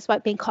 Sometimes it's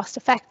about being cost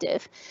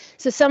effective.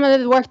 So some of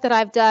the work that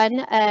I've done,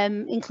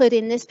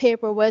 including this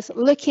paper, was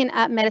looking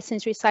at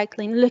medicines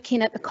recycling,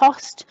 looking at the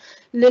cost,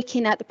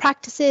 looking at the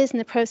practices and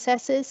the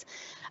processes.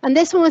 And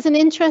this one was an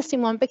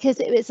interesting one because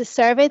it was a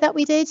survey that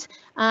we did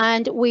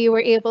and we were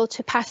able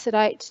to pass it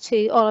out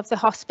to all of the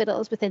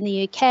hospitals within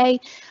the UK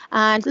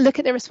and look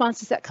at the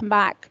responses that come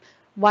back.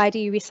 Why do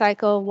you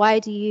recycle? Why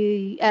do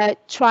you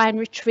try and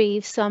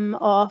retrieve some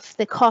of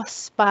the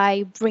costs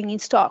by bringing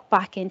stock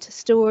back into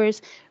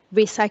stores,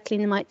 recycling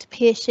them out to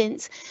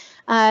patients?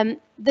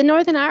 The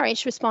Northern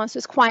Irish response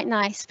was quite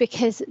nice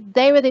because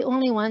they were the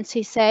only ones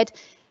who said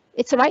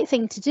it's the right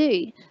thing to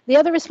do. The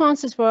other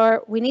responses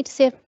were, we need to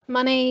save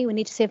money, we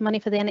need to save money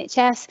for the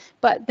NHS,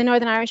 but the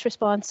Northern Irish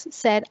response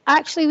said,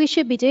 actually, we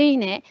should be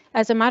doing it.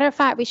 As a matter of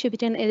fact, we should be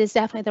doing it. It is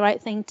definitely the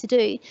right thing to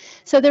do.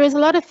 So there is a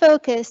lot of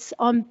focus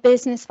on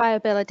business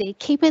viability,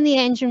 keeping the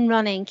engine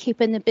running,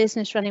 keeping the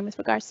business running with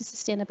regards to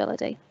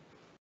sustainability.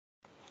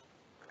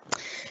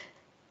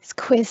 It's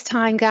quiz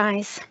time,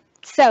 guys.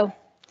 So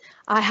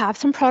I have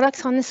some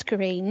products on the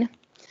screen,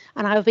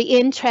 and I'll be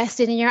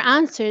interested in your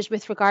answers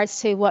with regards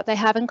to what they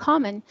have in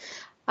common.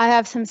 I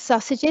have some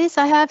sausages,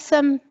 I have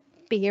some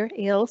beer,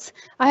 ales,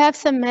 I have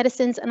some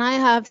medicines, and I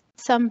have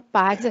some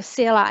bags of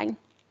saline.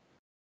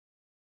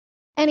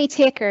 Any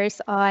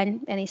takers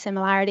on any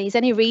similarities?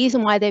 Any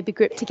reason why they'd be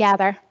grouped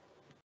together?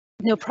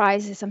 No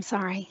prizes, I'm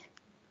sorry.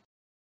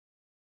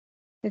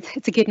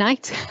 It's a good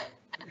night.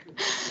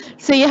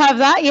 So you have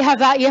that, you have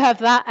that, you have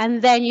that,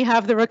 and then you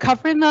have the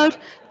recovery mode.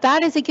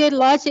 That is a good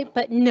logic,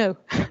 but no.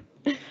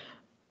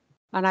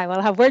 And I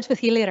will have words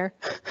with you later.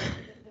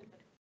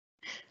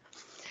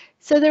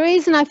 So the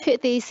reason I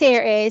put these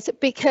here is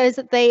because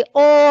they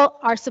all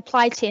are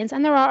supply chains,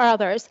 and there are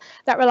others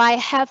that rely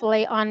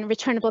heavily on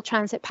returnable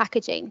transit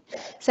packaging.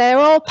 So they're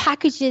all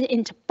packaged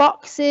into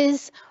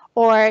boxes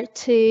or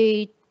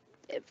to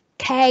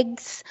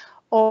kegs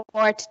or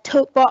to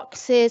tote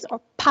boxes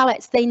or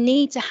pallets. They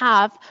need to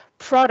have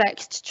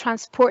products to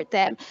transport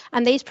them,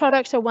 and these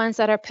products are ones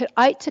that are put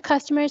out to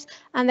customers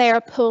and they are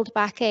pulled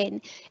back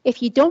in.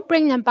 If you don't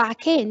bring them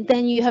back in,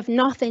 then you have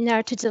nothing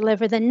there to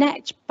deliver the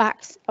next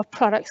batch of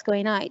products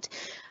going out.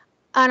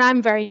 And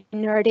I'm very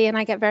nerdy and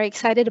I get very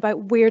excited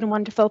about weird and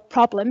wonderful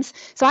problems.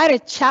 So I had a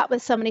chat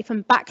with somebody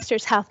from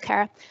Baxter's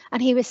Healthcare,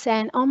 and he was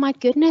saying, oh my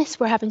goodness,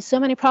 we're having so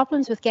many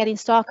problems with getting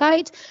stock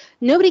out.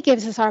 Nobody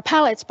gives us our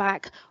pallets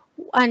back.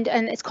 And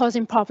it's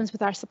causing problems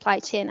with our supply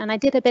chain. And I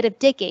did a bit of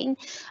digging,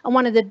 and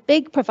one of the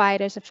big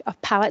providers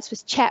of pallets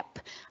was CHEP.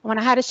 And when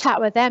I had a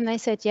chat with them, they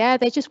said, yeah,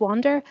 they just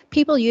wander.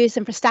 People use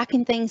them for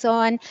stacking things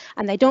on,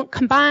 and they don't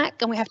come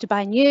back, and we have to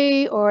buy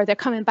new, or they're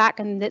coming back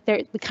and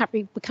we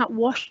can't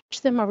wash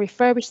them or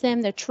refurbish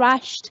them. They're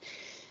trashed.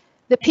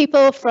 The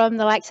people from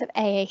the likes of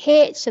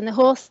AAH and the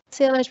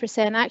wholesalers were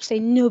saying,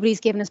 actually,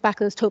 nobody's giving us back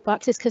those tote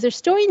boxes because they're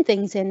storing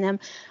things in them.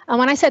 And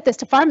when I said this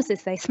to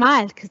pharmacists, they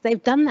smiled because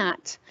they've done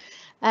that.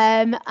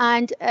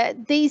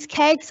 These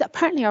kegs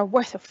apparently are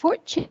worth a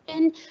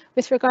fortune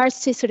with regards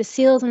to sort of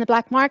sales in the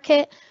black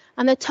market.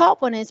 And the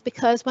top one is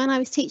because when I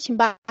was teaching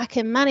back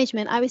in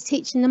management, I was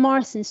teaching the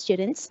Morrison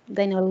students.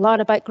 They know a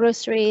lot about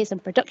groceries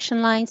and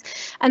production lines.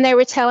 And they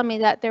were telling me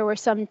that there were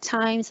some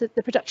times that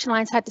the production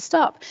lines had to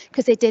stop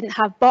because they didn't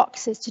have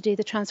boxes to do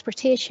the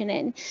transportation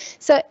in.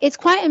 So it's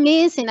quite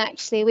amazing,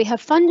 actually. We have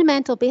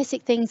fundamental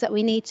basic things that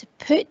we need to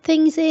put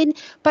things in,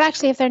 but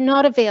actually if they're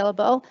not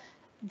available,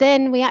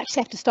 then we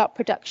actually have to stop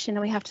production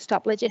and we have to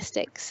stop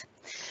logistics.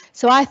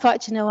 So I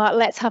thought, you know what,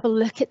 let's have a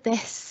look at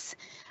this.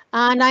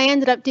 And I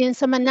ended up doing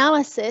some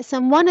analysis,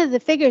 and one of the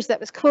figures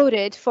that was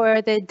quoted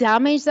for the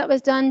damage that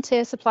was done to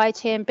a supply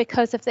chain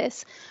because of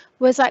this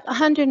was like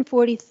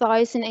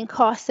 140,000 in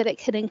costs that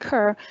it could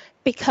incur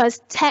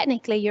because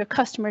technically your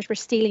customers were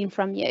stealing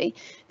from you.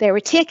 They were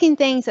taking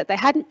things that they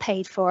hadn't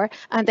paid for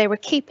and they were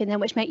keeping them,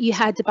 which meant you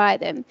had to buy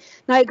them.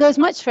 Now it goes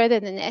much further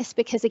than this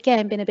because,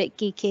 again, being a bit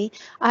geeky,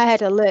 I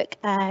had a look,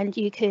 and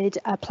you could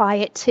apply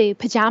it to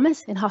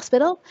pajamas in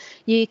hospital.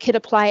 You could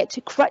apply it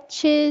to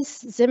crutches,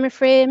 Zimmer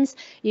frames.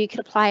 You could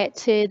apply it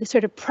to the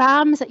sort of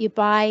prams that you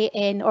buy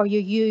in or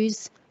you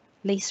use,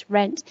 lease,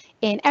 rent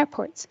in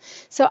airports.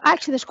 So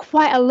actually there's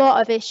quite a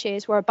lot of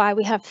issues whereby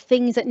we have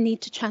things that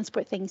need to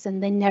transport things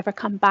and they never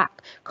come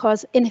back,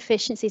 cause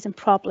inefficiencies and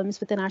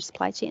problems within our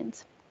supply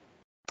chains.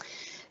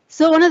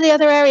 So one of the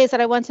other areas that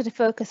I wanted to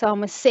focus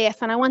on was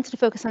safe, and I wanted to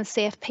focus on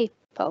safe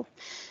people.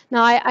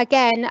 Now,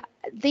 again,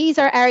 these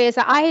are areas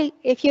that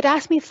if you'd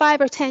asked me 5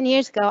 or 10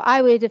 years ago,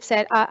 I would have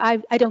said,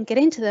 I don't get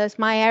into those.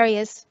 My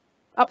area's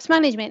ops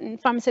management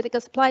and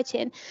pharmaceutical supply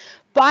chain.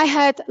 But I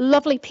had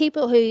lovely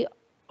people who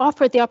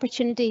offered the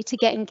opportunity to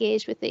get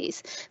engaged with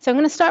these. So I'm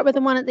going to start with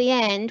the one at the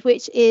end,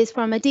 which is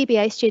from a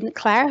DBA student,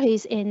 Claire,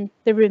 who's in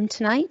the room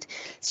tonight.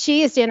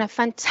 She is doing a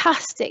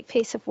fantastic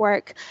piece of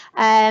work,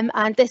 and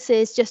this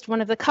is just one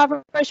of the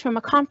covers from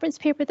a conference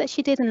paper that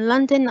she did in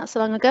London not so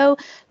long ago,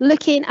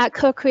 looking at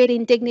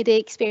co-creating dignity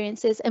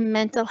experiences in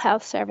mental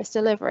health service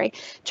delivery,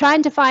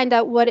 trying to find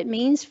out what it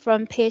means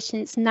from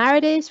patients'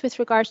 narratives with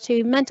regards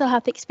to mental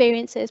health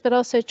experiences, but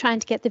also trying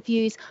to get the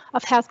views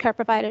of healthcare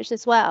providers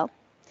as well.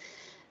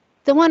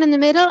 The one in the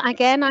middle,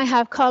 again, I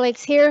have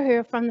colleagues here who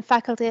are from the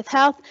Faculty of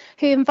Health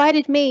who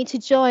invited me to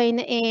join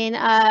in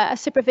a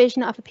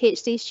supervision of a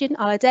PhD student,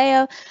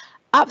 Aladeo.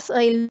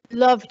 Absolutely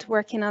loved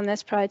working on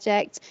this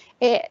project.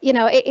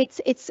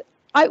 It's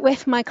out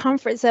with my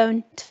comfort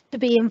zone to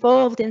be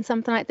involved in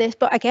something like this.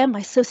 But again,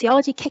 my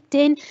sociology kicked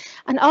in,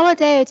 and all a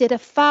day I did a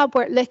fab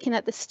work looking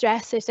at the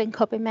stressors and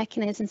coping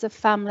mechanisms of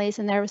families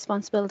and their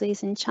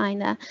responsibilities in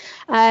China.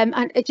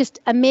 And it's just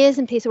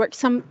amazing piece of work,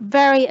 some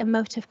very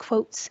emotive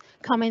quotes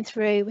coming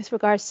through with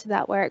regards to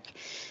that work.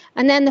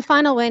 And then the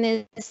final one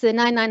is the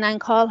 999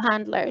 call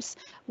handlers.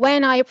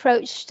 When I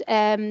approached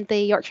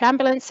the Yorkshire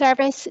Ambulance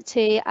Service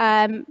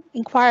to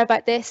inquire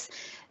about this,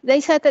 they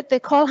said that the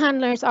call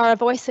handlers are a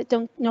voice that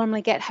don't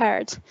normally get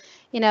heard,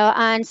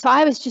 and so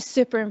I was just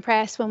super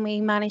impressed when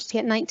we managed to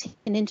get 19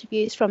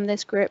 interviews from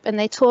this group, and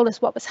they told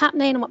us what was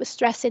happening and what was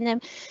stressing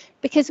them,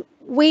 because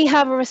we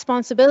have a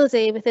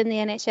responsibility within the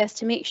NHS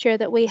to make sure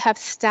that we have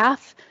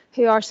staff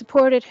who are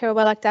supported, who are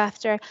well looked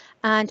after,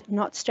 and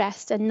not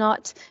stressed, and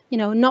not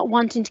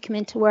wanting to come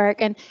into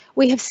work. And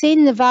we have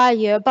seen the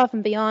value above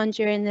and beyond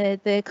during the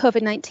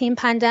COVID-19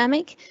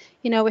 pandemic,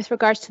 with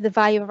regards to the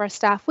value of our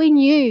staff. We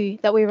knew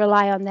that we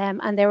rely on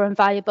them and they were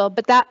invaluable,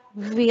 but that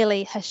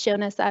really has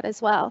shown us that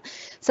as well.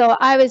 So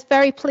I was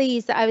very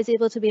pleased that I was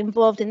able to be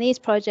involved in these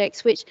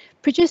projects, which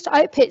produced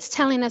outputs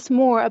telling us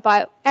more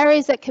about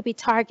areas that could be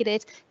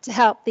targeted to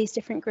help these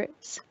different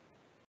groups.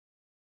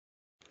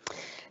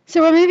 So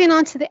we're moving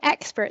on to the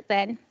expert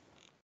then.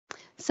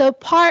 So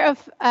part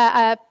of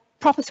a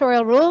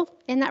professorial role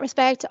in that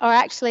respect, or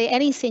actually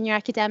any senior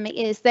academic,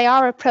 is they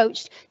are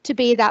approached to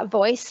be that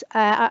voice,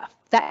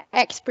 that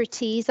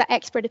expertise, that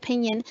expert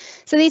opinion.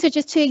 So these are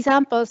just two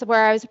examples of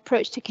where I was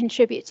approached to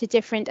contribute to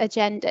different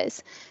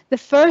agendas. The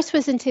first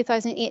was in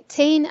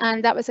 2018,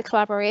 and that was a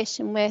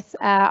collaboration with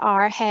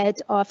our head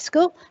of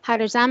school,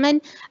 Haider Zaman,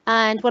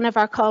 and one of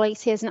our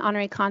colleagues. He has an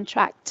honorary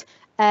contract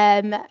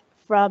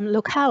from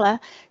Locala.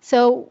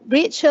 So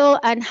Rachel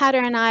and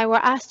Haider and I were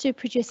asked to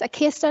produce a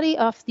case study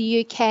of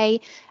the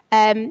UK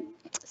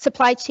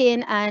supply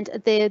chain and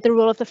the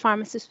role of the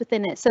pharmacist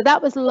within it. So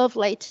that was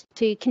lovely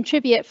to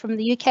contribute from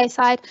the UK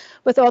side,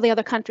 with all the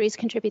other countries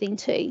contributing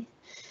too.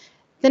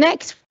 The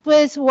next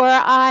was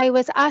where I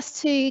was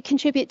asked to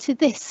contribute to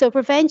this. So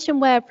Prevention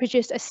Web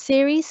produced a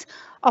series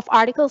of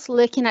articles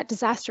looking at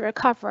disaster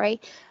recovery.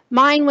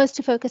 Mine was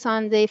to focus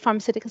on the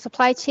pharmaceutical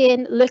supply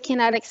chain, looking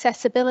at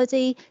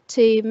accessibility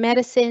to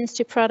medicines,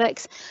 to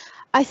products.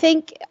 I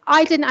think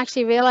I didn't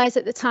actually realise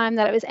at the time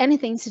that it was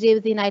anything to do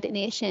with the United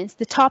Nations.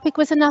 The topic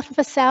was enough of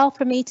a sell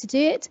for me to do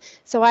it,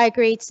 so I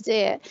agreed to do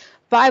it.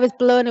 But I was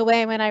blown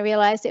away when I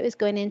realised it was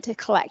going into a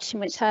collection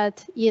which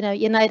had,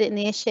 United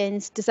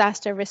Nations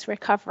disaster risk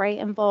recovery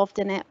involved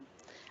in it.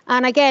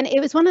 And again, it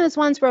was one of those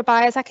ones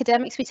whereby as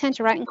academics, we tend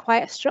to write in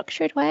quite a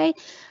structured way.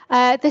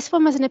 This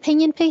one was an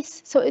opinion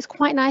piece, so it was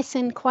quite nice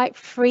and quite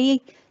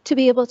free to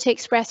be able to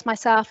express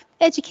myself,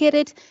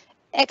 educated,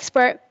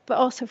 expert, but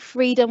also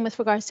freedom with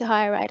regards to how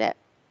I write it.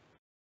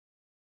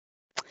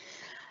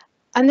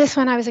 And this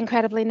one I was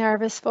incredibly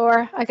nervous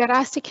for. I got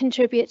asked to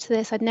contribute to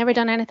this. I'd never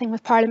done anything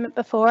with Parliament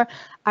before.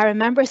 I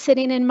remember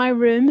sitting in my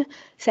room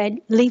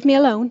saying, leave me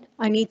alone,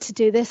 I need to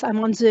do this,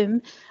 I'm on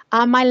Zoom.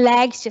 My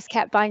legs just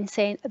kept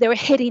bouncing, they were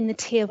hitting the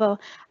table.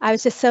 I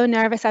was just so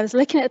nervous. I was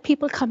looking at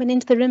people coming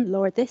into the room,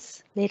 Lord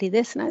this, lady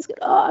this, and I was going,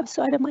 oh, I'm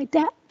so out of my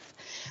depth.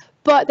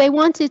 But they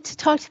wanted to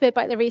talk to me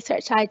about the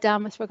research I had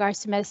done with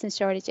regards to medicine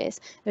shortages.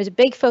 There was a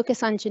big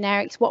focus on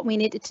generics, what we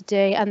needed to do,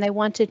 and they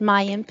wanted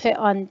my input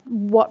on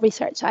what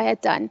research I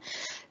had done.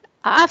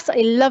 I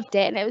absolutely loved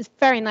it, and it was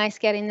very nice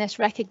getting this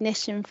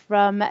recognition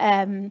from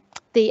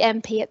the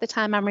MP at the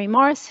time, Anne-Marie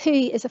Morris, who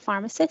is a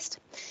pharmacist.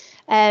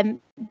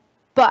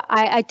 But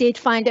I did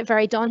find it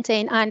very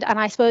daunting, and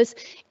I suppose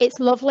it's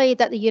lovely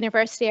that the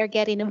university are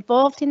getting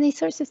involved in these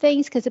sorts of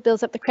things, because it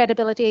builds up the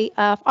credibility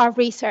of our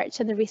research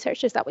and the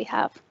researchers that we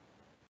have.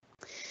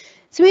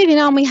 So moving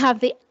on, we have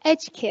the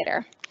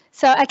educator.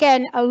 So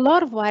again, a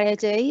lot of what I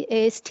do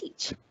is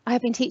teach.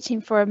 I've been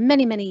teaching for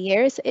many, many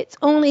years. It's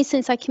only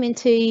since I came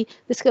into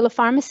the School of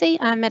Pharmacy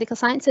and Medical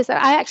Sciences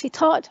that I actually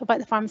taught about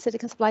the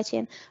pharmaceutical supply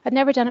chain. I'd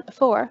never done it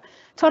before.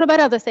 Taught about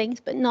other things,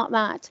 but not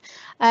that.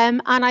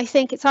 And I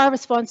think it's our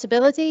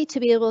responsibility to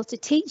be able to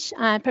teach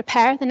and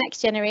prepare the next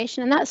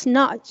generation. And that's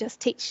not just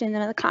teaching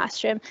them in the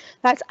classroom,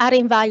 that's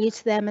adding value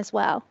to them as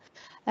well.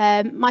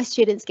 My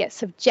students get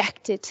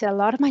subjected to a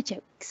lot of my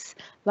jokes,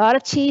 a lot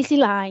of cheesy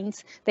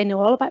lines. They know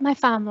all about my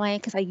family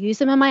because I use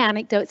them in my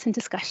anecdotes and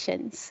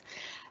discussions.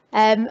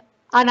 And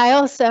I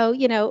also,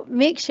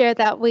 make sure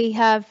that we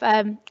have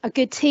a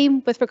good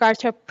team with regards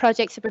to our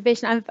project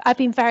supervision. I've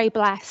been very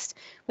blessed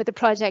with the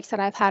projects that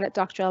I've had at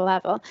doctoral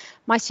level.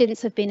 My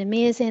students have been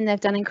amazing. They've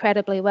done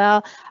incredibly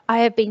well. I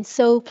have been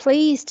so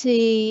pleased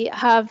to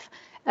have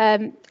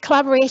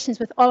collaborations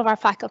with all of our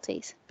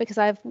faculties, because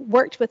I've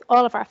worked with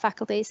all of our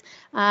faculties,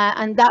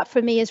 and that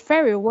for me is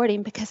very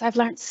rewarding because I've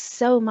learned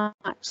so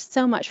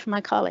much from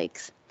my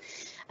colleagues.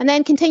 And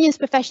then continuous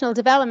professional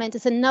development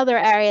is another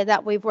area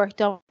that we've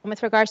worked on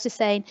with regards to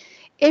saying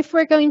if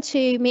we're going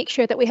to make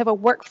sure that we have a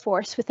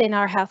workforce within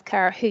our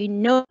healthcare who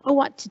know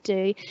what to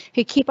do,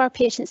 who keep our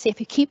patients safe,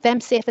 who keep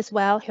them safe as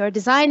well, who are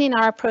designing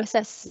our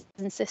processes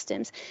and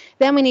systems,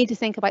 then we need to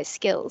think about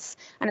skills.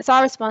 And it's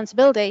our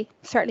responsibility,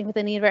 certainly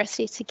within the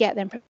university, to get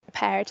them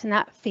prepared. And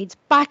that feeds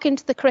back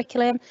into the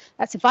curriculum.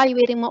 That's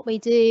evaluating what we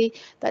do.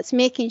 That's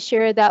making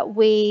sure that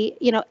we,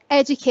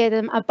 educate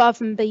them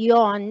above and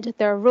beyond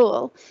their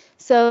role.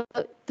 So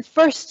the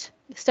first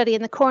study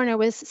in the corner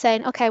was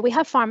saying, okay, we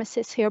have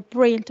pharmacists who are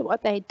brilliant at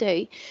what they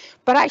do,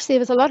 but actually there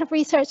was a lot of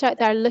research out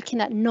there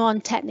looking at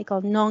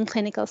non-technical,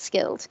 non-clinical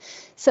skills.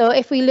 So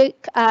if we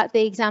look at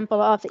the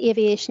example of the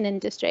aviation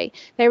industry,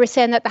 they were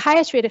saying that the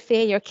highest rate of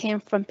failure came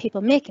from people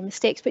making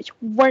mistakes which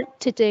weren't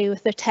to do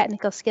with their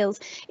technical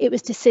skills. It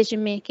was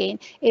decision making,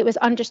 it was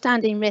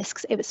understanding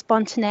risks, it was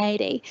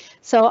spontaneity.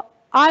 So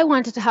I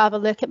wanted to have a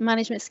look at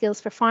management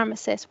skills for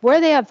pharmacists. Were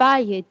they of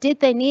value?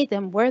 Did they need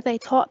them? Were they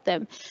taught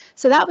them?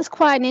 So that was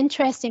quite an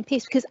interesting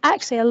piece, because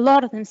actually a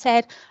lot of them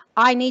said,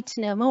 I need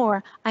to know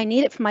more. I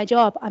need it for my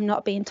job. I'm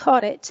not being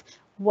taught it.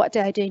 What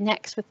do I do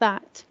next with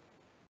that?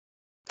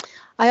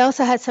 I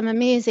also had some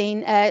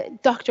amazing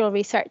doctoral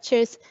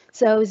researchers.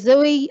 So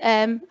Zoe,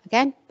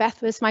 again,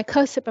 Beth was my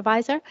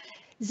co-supervisor.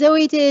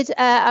 Zoe did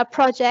a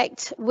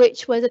project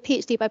which was a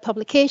PhD by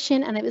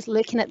publication, and it was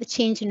looking at the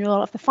changing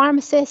role of the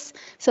pharmacist.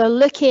 So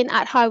looking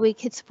at how we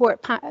could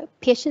support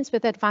patients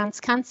with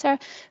advanced cancer,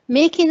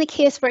 making the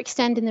case for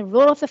extending the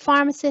role of the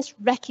pharmacist,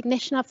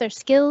 recognition of their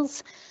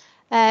skills,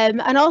 and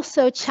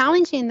also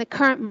challenging the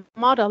current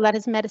model that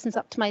is medicines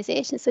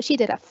optimization. So she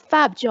did a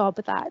fab job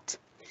with that.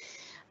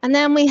 And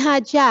then we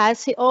had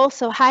Jazz, who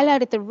also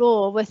highlighted the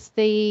role with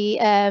the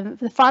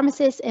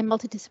pharmacists in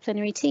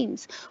multidisciplinary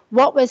teams.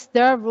 What was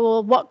their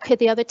role? What could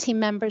the other team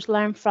members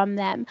learn from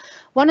them?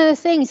 One of the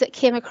things that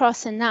came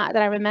across in that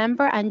I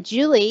remember, and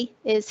Julie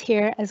is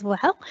here as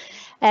well,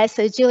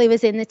 so Julie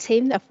was in the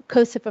team, the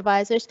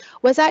co-supervisors,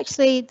 was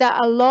actually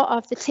that a lot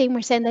of the team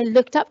were saying they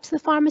looked up to the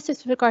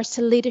pharmacists with regards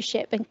to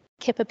leadership and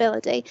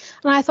capability.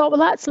 And I thought, well,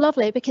 that's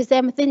lovely, because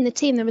then within the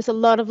team there was a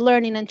lot of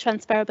learning and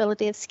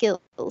transferability of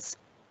skills.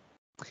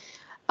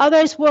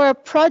 Others were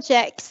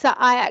projects that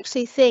I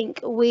actually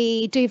think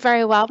we do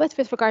very well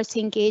with regards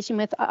to engaging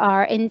with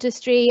our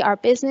industry, our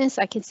business.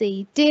 I can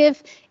see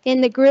Dave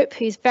in the group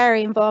who's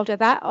very involved with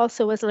that,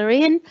 also was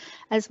Lorraine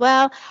as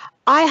well.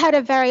 I had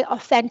a very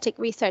authentic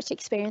research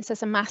experience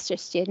as a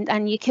master's student,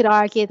 and you could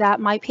argue that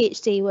my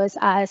PhD was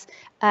as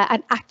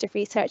an active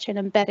researcher, an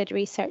embedded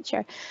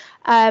researcher.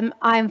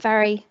 I'm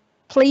very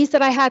pleased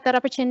that I had that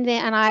opportunity,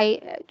 and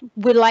I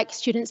would like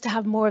students to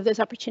have more of those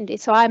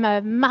opportunities. So I'm a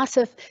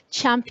massive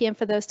champion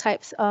for those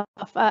types of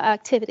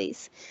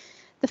activities.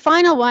 The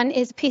final one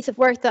is a piece of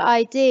work that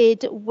I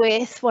did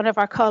with one of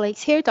our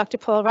colleagues here, Dr.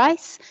 Paul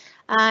Rice,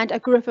 and a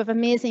group of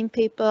amazing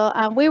people.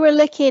 And we were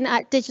looking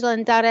at digital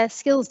and data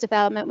skills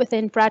development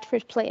within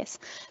Bradford Place,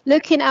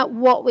 looking at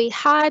what we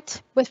had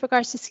with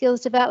regards to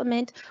skills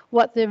development,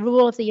 what the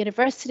role of the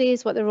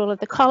universities, what the role of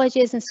the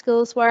colleges and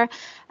schools were.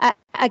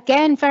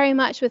 Again, very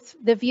much with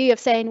the view of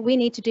saying we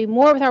need to do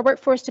more with our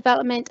workforce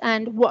development,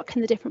 and what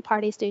can the different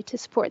parties do to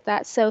support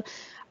that. So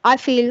I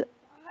feel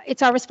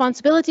it's our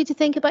responsibility to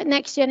think about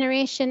next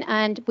generation,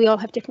 and we all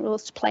have different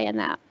roles to play in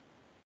that.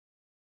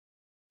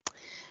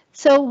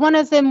 So one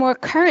of the more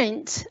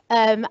current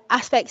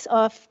aspects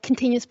of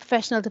continuous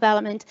professional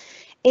development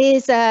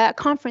is a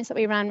conference that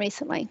we ran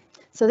recently.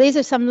 So these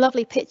are some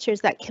lovely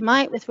pictures that came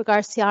out with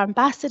regards to our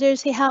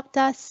ambassadors who helped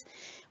us.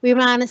 We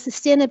ran a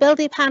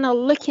sustainability panel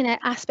looking at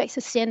aspects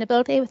of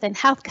sustainability within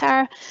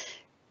healthcare.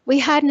 We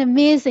had an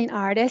amazing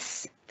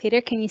artist.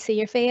 Peter, can you see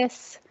your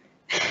face?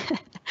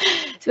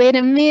 So we had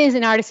an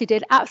amazing artist who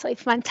did an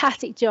absolutely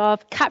fantastic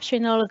job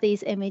capturing all of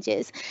these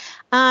images.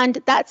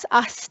 And that's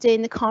us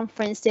doing the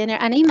conference dinner.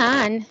 And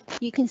Iman,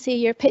 you can see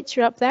your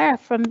picture up there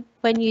from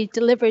when you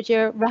delivered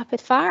your rapid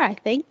fire, I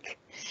think.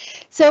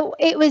 So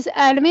it was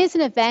an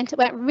amazing event. It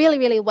went really,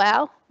 really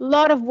well. A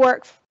lot of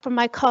work from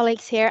my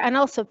colleagues here. And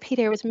also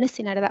Peter was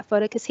missing out of that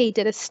photo because he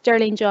did a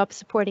sterling job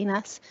supporting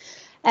us.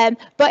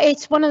 But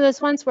it's one of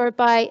those ones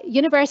whereby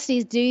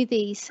universities do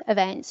these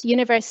events.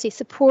 Universities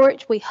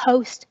support, we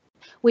host,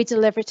 we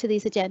deliver to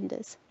these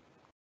agendas.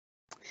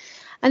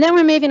 And then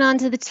we're moving on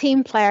to the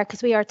team player,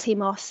 because we are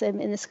Team Awesome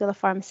in the School of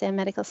Pharmacy and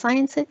Medical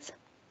Sciences.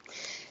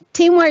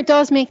 Teamwork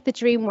does make the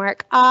dream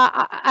work.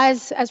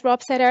 As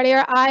Rob said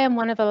earlier, I am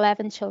one of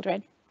 11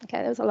 children. Okay,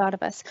 there was a lot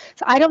of us.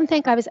 So I don't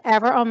think I was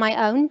ever on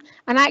my own.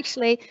 And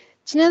actually,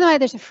 do you know why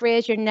there's a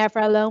phrase, you're never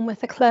alone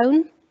with a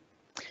clone?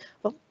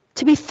 Well,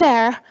 to be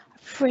fair,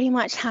 pretty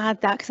much had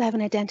that because I have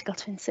an identical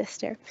twin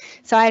sister.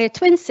 So I had a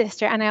twin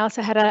sister, and I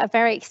also had a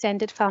very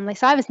extended family.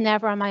 So I was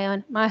never on my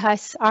own. Our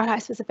house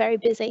was very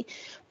busy,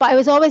 but I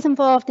was always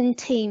involved in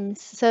teams.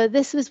 So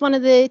this was one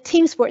of the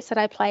team sports that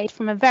I played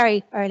from a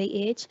very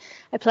early age.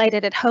 I played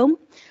it at home.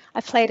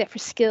 I played it for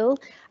school.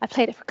 I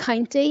played it for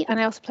county, and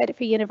I also played it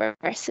for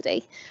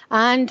university.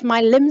 And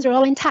my limbs are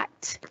all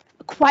intact.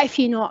 Quite a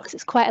few knocks.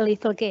 It's quite a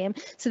lethal game.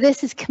 So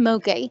this is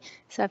camogie.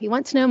 So if you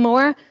want to know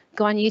more,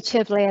 go on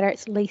YouTube later.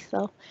 It's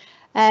lethal.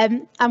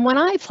 And when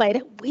I played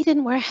it, we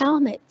didn't wear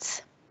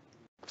helmets.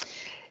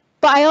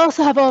 But I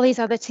also have all these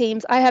other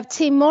teams. I have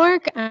Team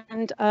Morg,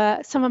 and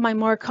some of my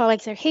Morg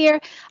colleagues are here.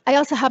 I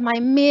also have my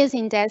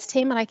amazing Des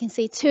team, and I can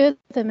see 2 of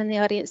them in the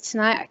audience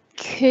tonight. I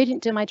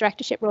couldn't do my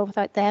directorship role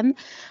without them.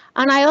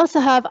 And I also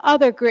have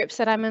other groups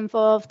that I'm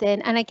involved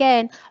in. And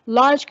again,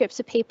 large groups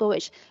of people,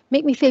 which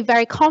make me feel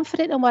very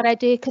confident in what I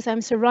do, because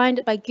I'm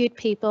surrounded by good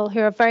people who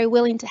are very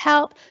willing to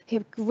help, who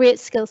have great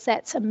skill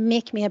sets and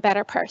make me a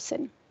better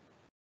person.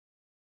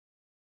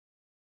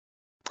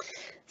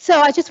 So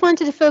I just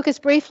wanted to focus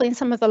briefly on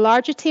some of the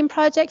larger team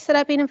projects that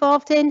I've been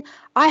involved in.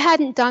 I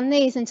hadn't done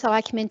these until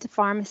I came into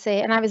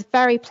pharmacy, and I was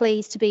very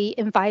pleased to be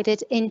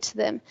invited into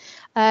them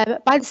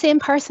by the same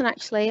person,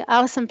 actually.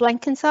 Alison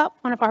Blenkinsop,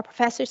 one of our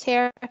professors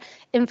here,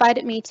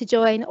 invited me to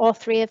join all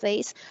 3 of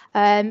these.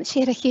 She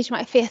had a huge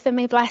amount of faith in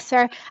me, bless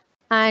her,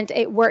 and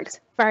it worked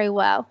very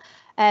well.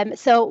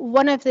 So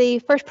one of the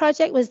first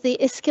project was the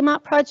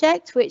ISCMAT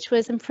project, which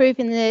was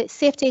improving the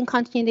safety and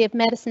continuity of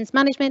medicines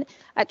management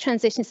at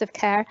transitions of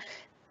care.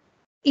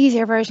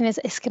 Easier version is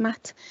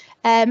ISCMAT.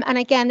 And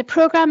again, the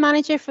program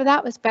manager for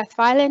that was Beth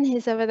Violin,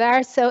 who's over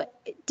there. So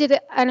did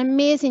an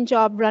amazing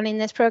job running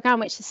this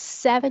program, which is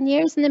 7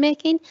 years in the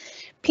making.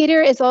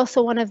 Peter is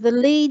also one of the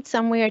leads,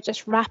 and we are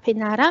just wrapping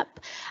that up.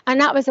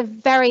 And that was a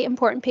very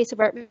important piece of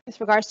work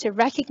with regards to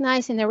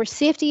recognizing there were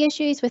safety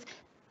issues with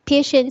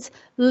patients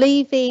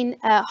leaving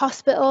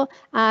hospital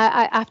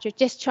after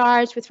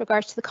discharge with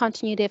regards to the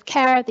continuity of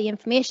care, the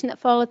information that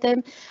followed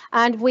them,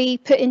 and we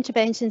put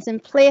interventions in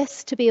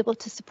place to be able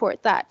to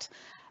support that.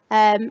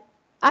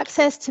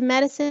 Access to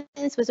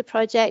medicines was a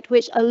project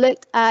which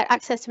looked at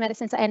access to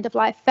medicines at end of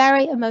life,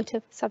 very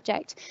emotive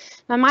subject.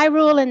 Now, my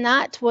role in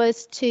that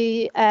was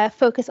to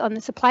focus on the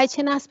supply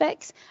chain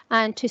aspects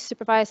and to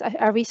supervise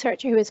a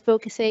researcher who was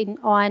focusing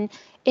on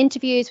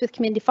interviews with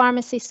community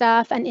pharmacy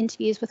staff and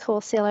interviews with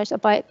wholesalers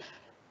about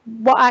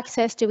what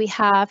access do we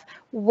have,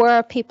 where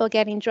are people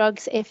getting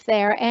drugs if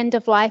they're end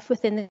of life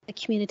within the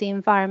community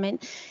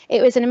environment.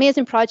 It was an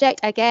amazing project,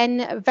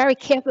 again, very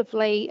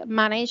capably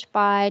managed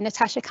by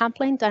Natasha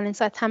Campling down in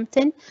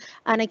Southampton.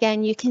 And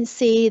again, you can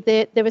see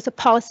that there was a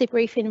policy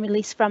briefing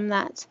released from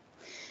that.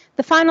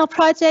 The final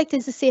project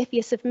is the safe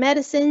use of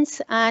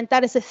medicines, and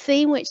that is a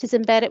theme which is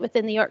embedded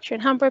within the Yorkshire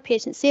and Humber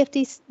Patient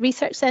Safety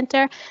Research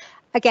Centre.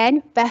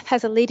 Again, Beth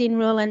has a leading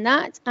role in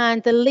that,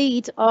 and the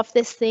lead of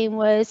this theme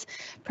was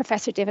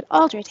Professor David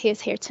Aldred, who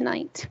is here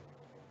tonight.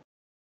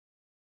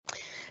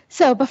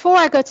 So before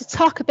I go to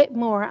talk a bit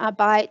more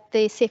about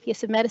the safe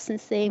use of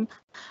medicines theme,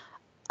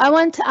 I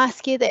want to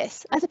ask you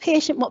this. As a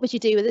patient, what would you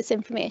do with this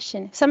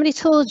information? If somebody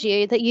told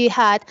you that you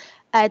had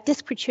a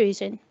disc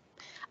protrusion,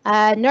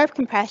 nerve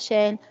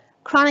compression,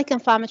 chronic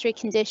inflammatory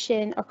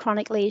condition, or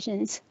chronic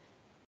lesions,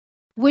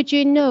 would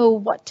you know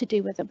what to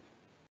do with them?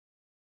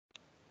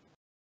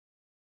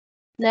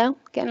 No?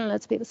 Getting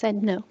loads of people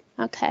saying no.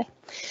 Okay.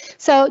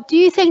 So do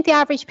you think the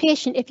average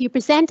patient, if you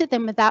presented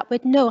them with that,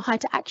 would know how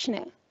to action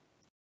it?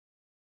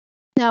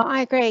 No,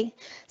 I agree.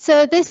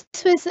 So this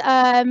was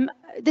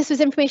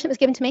information that was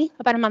given to me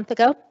about a month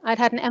ago. I'd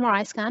had an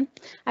MRI scan.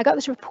 I got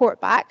this report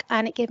back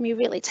and it gave me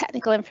really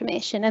technical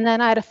information. And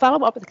then I had a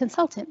follow-up with a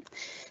consultant.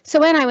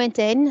 So when I went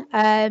in,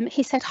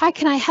 he said, "How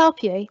can I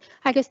help you?"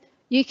 I goes,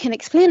 "You can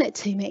explain it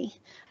to me."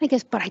 And he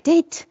goes, "But I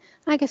did."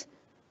 And I goes,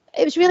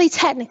 "It was really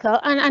technical,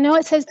 and I know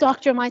it says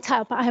doctor on my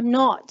title, but I am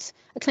not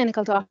a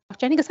clinical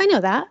doctor." And he goes, "I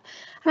know that."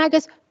 And I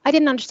goes, "I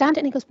didn't understand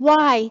it." And he goes,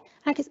 "Why?"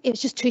 And I goes, "It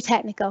was just too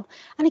technical."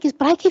 And he goes,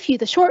 "But I give you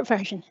the short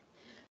version."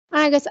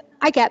 And I goes,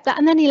 "I get that."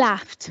 And then he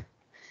laughed.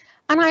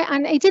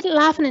 And he didn't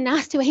laugh in a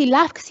nasty way. He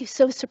laughed because he was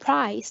so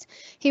surprised.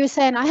 He was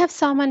saying, "I have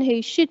someone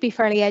who should be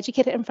fairly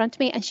educated in front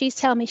of me, and she's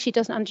telling me she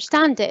doesn't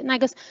understand it." And I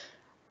goes,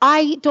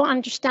 "I don't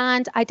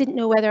understand. I didn't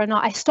know whether or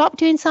not I stopped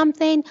doing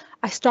something.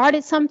 I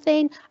started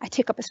something. I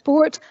took up a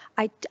sport.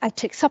 I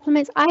took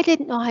supplements. I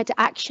didn't know how to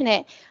action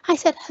it." I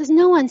said, "Has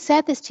no one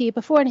said this to you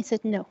before?" And he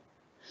said, "No."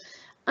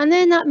 And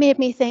then that made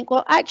me think,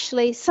 well,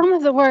 actually, some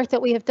of the work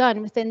that we have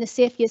done within the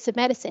safe use of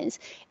medicines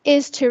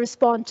is to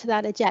respond to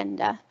that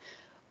agenda.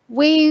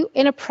 We,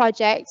 in a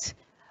project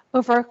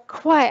over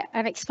quite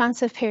an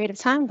expansive period of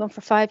time, going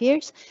for 5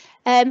 years,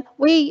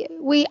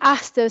 we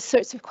asked those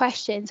sorts of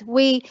questions.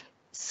 We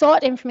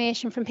sought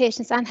information from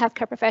patients and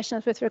healthcare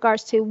professionals with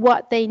regards to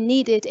what they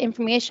needed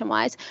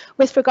information-wise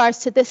with regards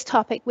to this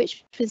topic,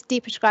 which was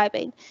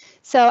deprescribing.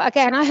 So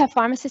again, I have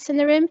pharmacists in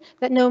the room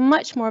that know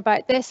much more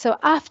about this. So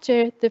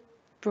after the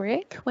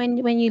break, when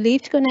you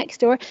leave to go next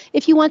door,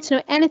 if you want to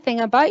know anything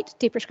about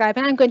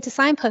deprescribing, I'm going to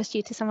signpost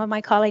you to some of my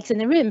colleagues in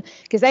the room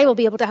because they will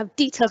be able to have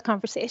detailed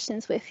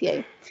conversations with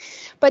you.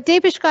 But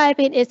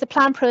deprescribing is the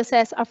planned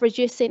process of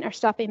reducing or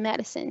stopping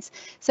medicines.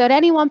 So at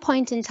any one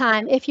point in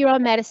time, if you're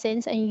on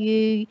medicines and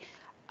you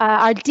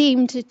are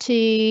deemed to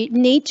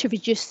need to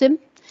reduce them,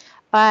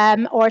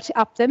 or to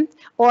up them,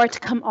 or to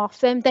come off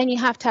them, then you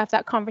have to have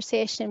that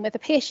conversation with the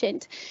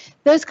patient.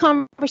 Those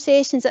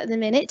conversations at the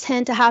minute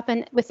tend to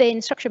happen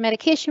within structured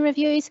medication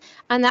reviews,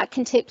 and that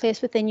can take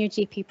place within your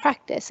GP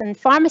practice, and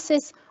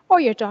pharmacists or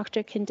your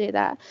doctor can do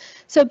that.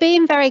 So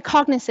being very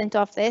cognizant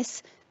of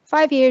this,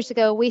 5 years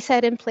ago, we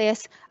set in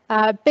place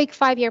a big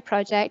 5-year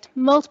project,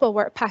 multiple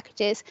work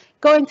packages,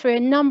 going through a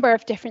number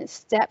of different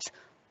steps,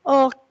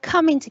 all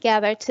coming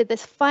together to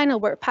this final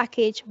work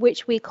package,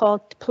 which we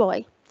call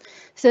Deploy.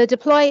 So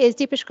Deploy is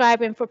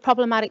deprescribing for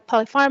problematic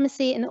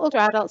polypharmacy in older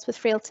adults with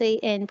frailty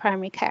in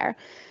primary care.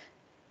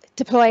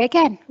 Deploy,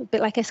 again, a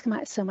bit like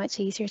Escomat, so much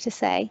easier to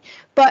say.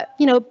 But,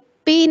 you know,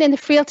 being in the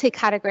frailty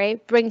category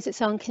brings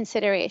its own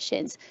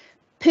considerations.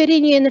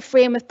 Putting you in the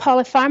frame with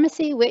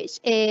polypharmacy, which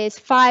is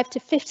 5 to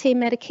 15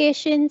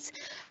 medications,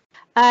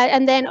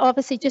 and then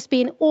obviously just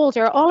being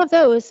older, all of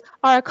those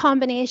are a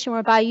combination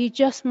whereby you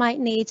just might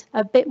need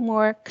a bit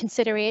more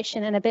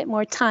consideration and a bit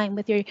more time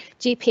with your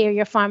GP or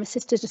your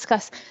pharmacist to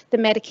discuss the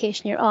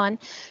medication you're on.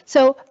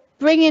 So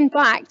bringing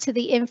back to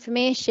the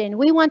information,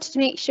 we wanted to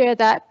make sure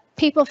that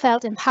people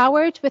felt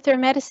empowered with their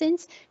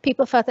medicines,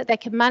 people felt that they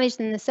could manage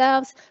them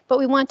themselves, but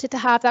we wanted to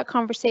have that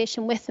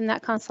conversation with them,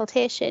 that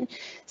consultation.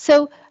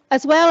 So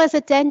as well as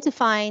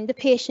identifying the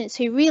patients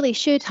who really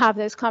should have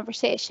those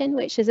conversations,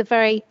 which is a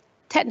very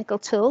technical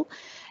tool,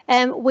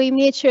 we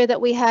made sure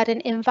that we had an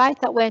invite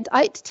that went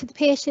out to the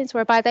patients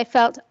whereby they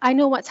felt, I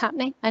know what's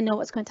happening, I know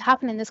what's going to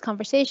happen in this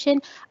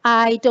conversation,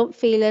 I don't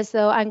feel as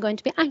though I'm going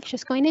to be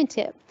anxious going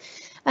into it.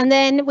 And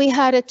then we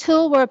had a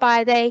tool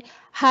whereby they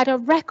had a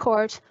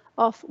record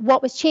of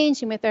what was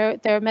changing with their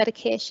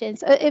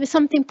medications. It was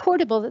something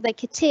portable that they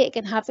could take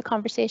and have the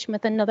conversation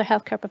with another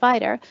healthcare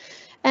provider.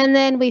 And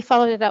then we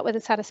followed it up with a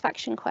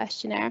satisfaction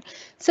questionnaire.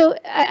 So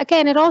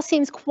again, it all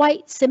seems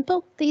quite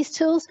simple, these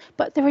tools,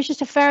 but they were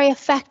just very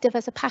effective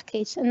as a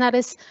package. And that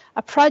is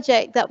a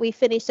project that we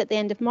finished at the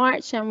end of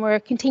March, and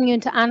we're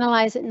continuing to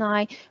analyse it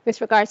now with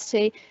regards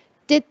to,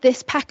 did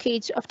this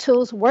package of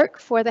tools work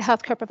for the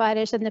healthcare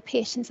providers and the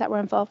patients that were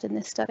involved in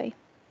this study?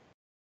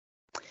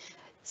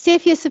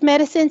 Safe use of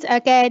medicines,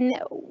 again,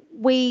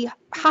 we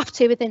have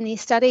to, within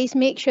these studies,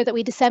 make sure that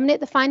we disseminate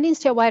the findings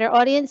to a wider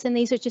audience, and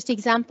these are just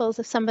examples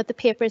of some of the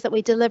papers that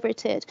we delivered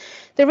to it.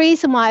 The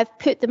reason why I've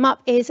put them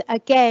up is,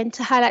 again,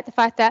 to highlight the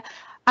fact that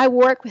I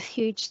work with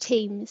huge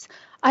teams.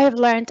 I have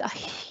learned a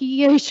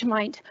huge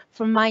amount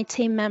from my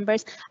team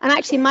members, and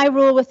actually my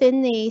role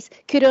within these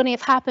could only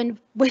have happened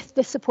with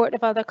the support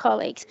of other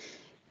colleagues.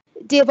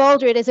 Dave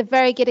Aldred is a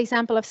very good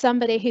example of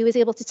somebody who was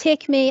able to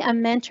take me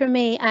and mentor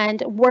me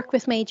and work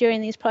with me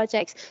during these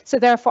projects. So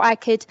therefore I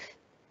could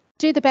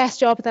do the best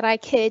job that I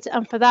could,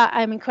 and for that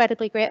I'm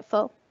incredibly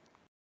grateful.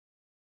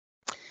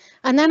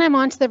 And then I'm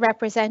on to the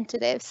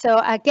representatives. So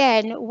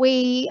again,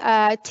 we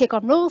take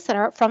on roles that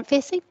are front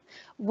facing.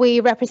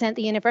 We represent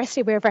the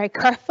university. We're very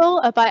careful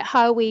about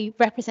how we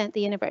represent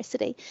the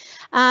university.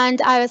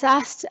 And I was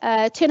asked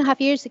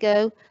 2.5 years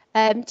ago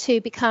to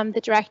become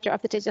the director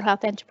of the Digital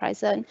Health Enterprise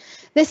Zone.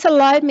 This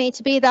allowed me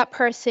to be that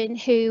person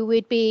who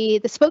would be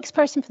the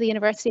spokesperson for the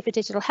University for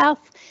Digital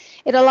Health.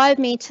 It allowed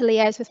me to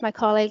liaise with my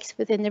colleagues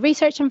within the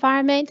research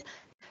environment,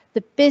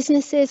 the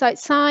businesses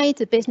outside,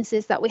 the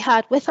businesses that we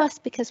had with us,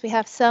 because we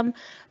have some,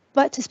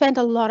 but to spend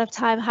a lot of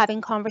time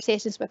having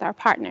conversations with our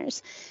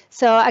partners.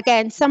 So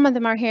again, some of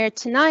them are here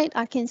tonight.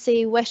 I can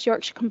see West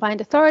Yorkshire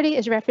Combined Authority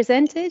is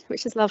represented,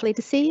 which is lovely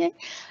to see you.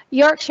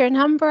 Yorkshire and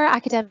Humber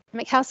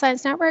Academic Health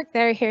Science Network,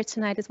 they're here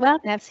tonight as well.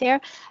 Nev's here.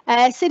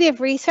 City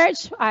of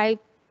Research,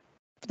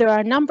 there are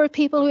a number of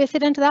people who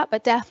fit into that,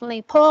 but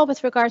definitely Paul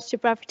with regards to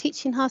Bradford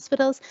teaching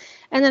hospitals.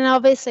 And then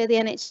obviously the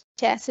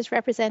NHS is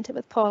represented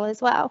with Paul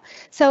as well.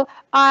 So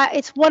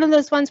it's one of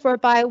those ones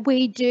whereby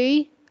we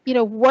do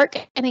work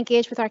and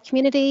engage with our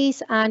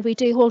communities, and we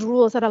do hold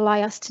rules that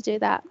allow us to do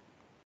that.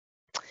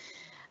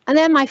 And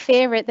then my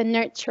favourite, the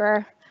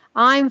nurturer.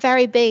 I'm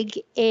very big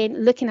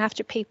in looking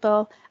after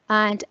people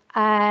and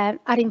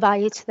adding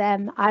value to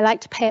them. I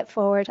like to pay it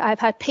forward. I've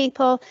had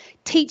people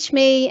teach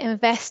me,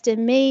 invest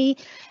in me,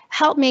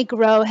 help me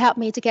grow, help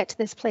me to get to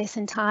this place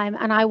in time,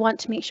 and I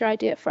want to make sure I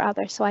do it for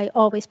others, so I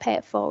always pay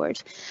it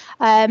forward.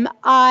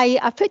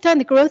 I've put down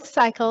the growth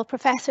cycle,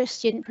 professor,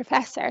 student,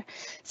 professor.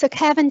 So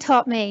Kevin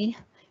taught me,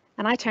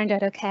 and I turned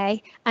out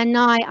okay, and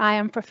now I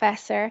am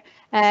Professor.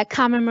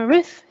 Cameron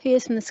Maroof, who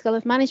is from the School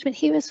of Management,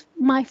 he was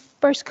my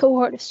first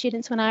cohort of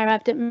students when I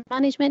arrived at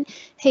management.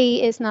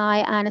 He is now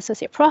an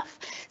Associate Prof.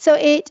 So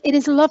it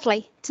is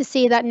lovely to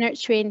see that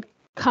nurturing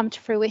come to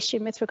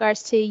fruition with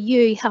regards to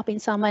you helping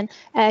someone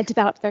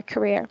develop their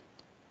career.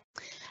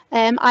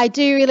 I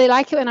do really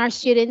like it when our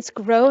students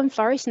grow and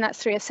flourish, and that's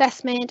through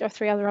assessment or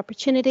through other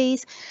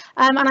opportunities.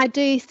 And I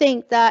do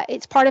think that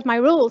it's part of my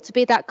role to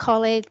be that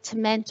colleague, to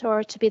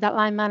mentor, to be that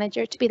line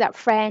manager, to be that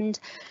friend,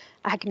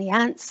 agony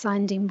aunt,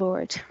 sounding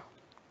board.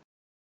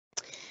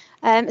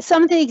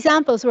 Some of the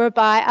examples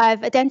whereby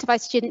I've identified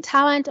student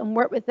talent and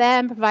worked with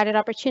them, provided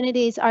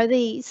opportunities, are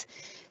these.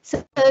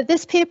 So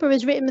this paper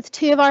was written with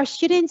 2 of our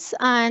students,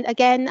 and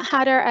again,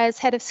 Hader as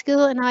head of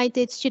school and I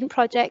did student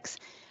projects.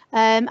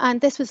 And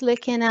this was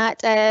looking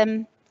at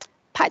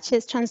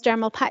patches,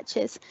 transdermal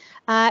patches.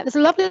 It was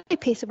a lovely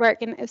piece of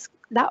work, and it was,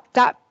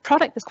 that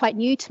product was quite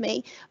new to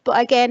me.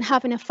 But again,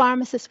 having a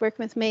pharmacist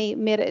working with me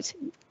made it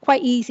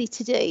quite easy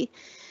to do.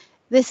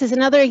 This is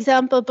another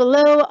example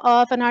below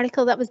of an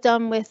article that was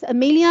done with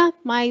Amelia,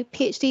 my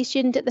PhD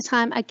student at the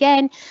time.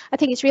 Again, I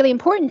think it's really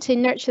important to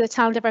nurture the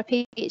talent of our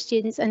PhD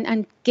students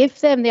and give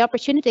them the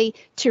opportunity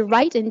to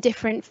write in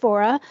different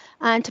fora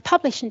and to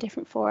publish in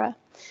different fora.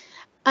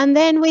 And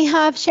then we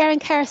have share and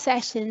care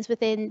sessions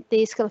within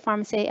the School of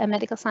Pharmacy and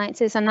Medical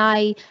Sciences, and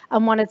I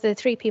am one of the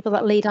 3 people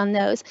that lead on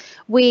those.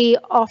 We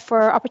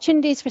offer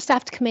opportunities for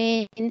staff to come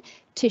in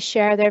to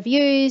share their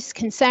views,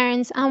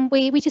 concerns, and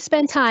we just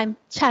spend time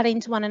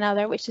chatting to one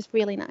another, which is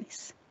really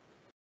nice.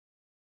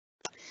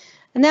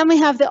 And then we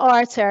have the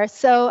orator.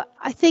 So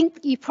I think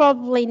you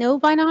probably know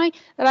by now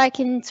that I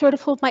can sort of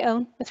hold my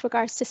own with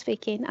regards to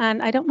speaking,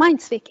 and I don't mind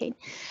speaking.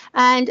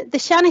 And the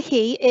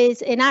Shanahy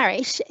is in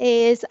Irish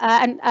is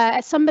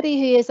somebody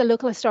who is a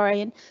local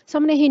historian,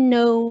 somebody who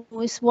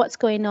knows what's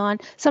going on,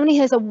 somebody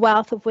who has a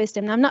wealth of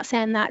wisdom. Now, I'm not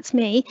saying that's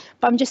me,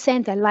 but I'm just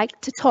saying they like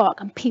to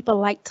talk and people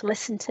like to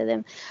listen to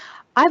them.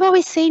 I've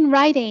always seen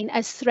writing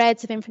as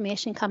threads of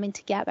information coming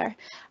together.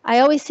 I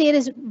always see it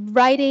as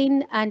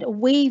writing and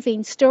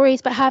weaving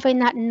stories, but having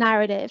that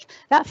narrative,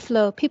 that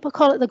flow. People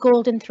call it the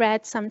golden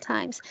thread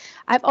sometimes.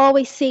 I've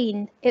always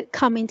seen it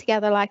coming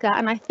together like that,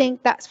 and I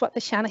think that's what the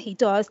Shanahy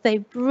does. They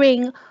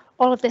bring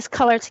all of this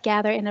colour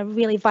together in a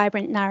really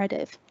vibrant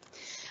narrative.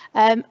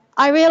 I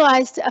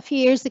realised a few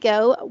years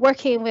ago,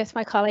 working with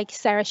my colleague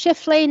Sarah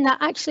Schifflin, that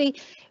actually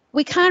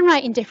we can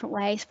write in different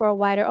ways for a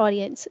wider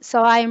audience.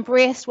 So I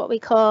embraced what we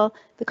call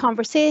the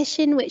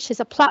conversation, which is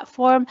a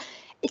platform.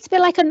 It's a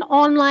bit like an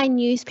online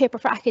newspaper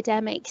for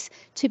academics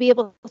to be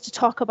able to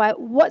talk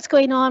about what's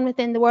going on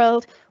within the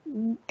world,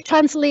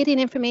 translating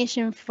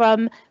information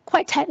from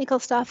quite technical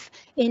stuff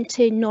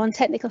into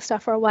non-technical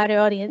stuff for a wider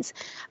audience.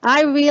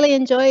 I really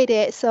enjoyed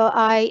it, so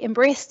I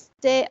embraced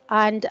it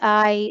and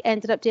I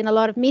ended up doing a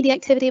lot of media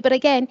activity. But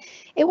again,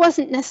 it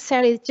wasn't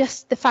necessarily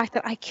just the fact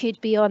that I could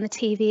be on the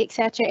TV,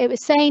 etc. It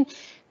was saying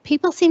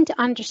people seem to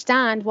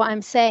understand what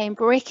I'm saying,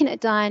 breaking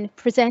it down,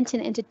 presenting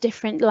it into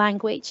different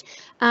language.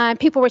 And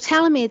people were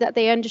telling me that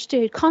they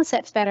understood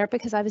concepts better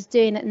because I was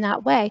doing it in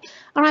that way.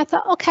 And I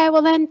thought, okay,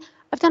 well then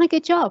I've done a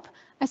good job.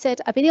 I said,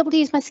 I've been able to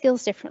use my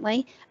skills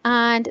differently.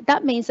 And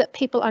that means that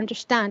people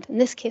understand, in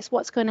this case,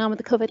 what's going on with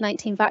the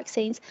COVID-19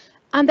 vaccines.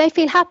 And they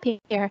feel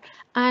happier,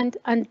 and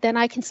then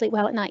I can sleep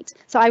well at night.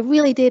 So I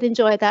really did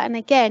enjoy that. And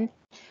again,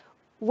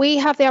 we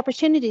have the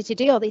opportunity to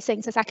do all these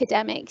things as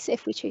academics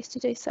if we choose to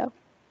do so.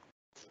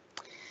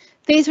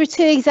 These were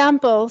 2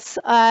 examples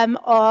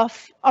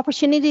of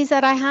opportunities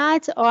that I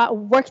had or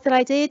work that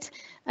I did.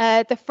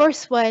 The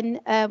first one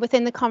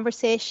within the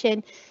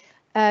conversation,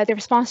 the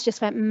response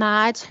just went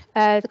mad.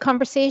 The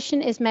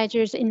conversation is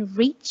measured in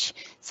reach.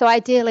 So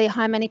ideally,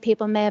 how many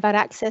people may have had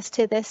access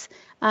to this.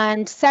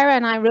 And Sarah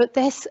and I wrote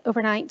this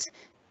overnight.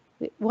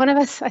 One of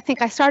us, I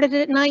think I started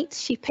it at night.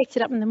 She picked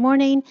it up in the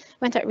morning,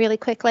 went out really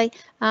quickly.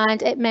 And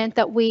it meant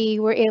that we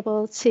were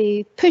able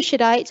to push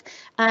it out.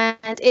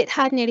 And it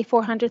had nearly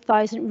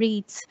 400,000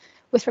 reads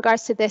with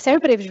regards to this.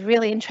 Everybody was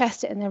really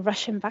interested in the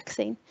Russian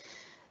vaccine.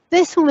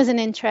 This one was an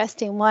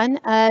interesting one.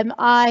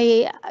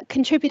 I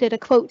contributed a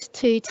quote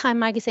to Time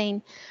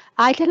magazine.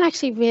 I didn't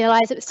actually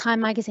realise it was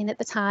Time magazine at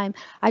the time.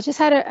 I just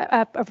had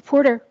a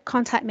reporter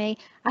contact me,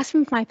 asked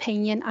me for my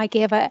opinion. I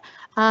gave it,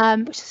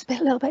 which is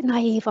a little bit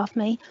naive of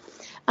me.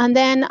 And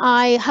then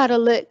I had a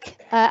look.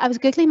 I was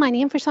Googling my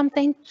name for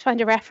something, trying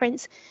to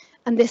reference,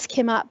 and this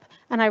came up.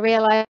 And I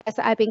realised that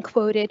I'd been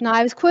quoted. Now,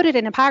 I was quoted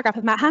in a paragraph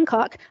of Matt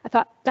Hancock. I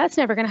thought, that's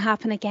never going to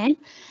happen again.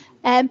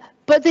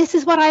 But this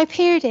is what I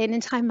appeared in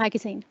Time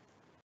magazine.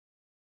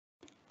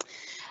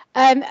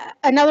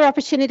 Another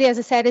opportunity, as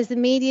I said, is the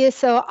media.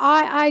 So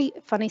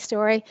funny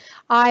story,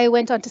 I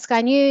went on to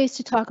Sky News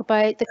to talk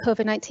about the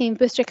COVID-19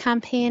 booster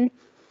campaign.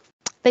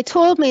 They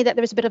told me that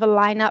there was a bit of a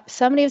lineup.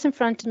 Somebody was in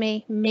front of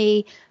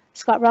me,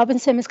 Scott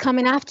Robinson was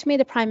coming after me,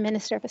 the Prime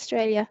Minister of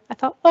Australia. I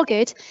thought, oh,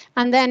 good.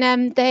 And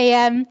then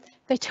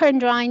they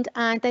turned around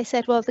and they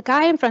said, well, the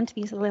guy in front of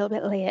you is a little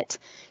bit late.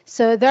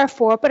 So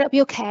therefore, but it'll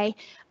be okay.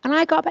 And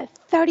I got about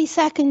 30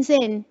 seconds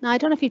in. Now, I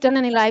don't know if you've done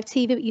any live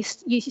TV, but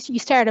you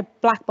stare at a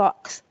black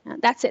box.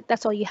 That's it.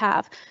 That's all you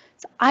have.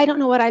 So I don't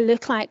know what I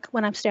look like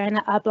when I'm staring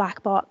at a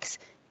black box.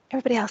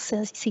 Everybody else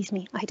sees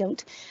me. I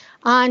don't.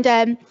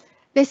 And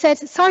they said,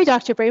 sorry,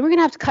 Dr. Breen, we're going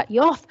to have to cut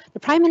you off. The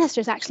Prime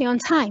Minister is actually on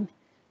time.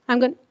 I'm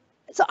going,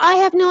 so I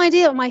have no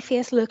idea what my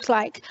face looked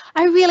like.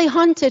 I really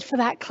hunted for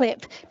that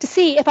clip to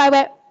see if I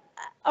went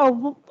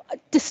a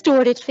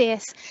distorted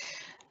face.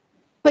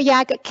 But yeah,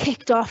 I got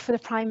kicked off for the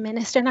Prime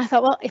Minister. And I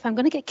thought, well, if I'm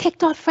going to get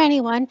kicked off for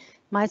anyone,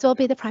 might as well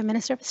be the Prime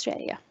Minister of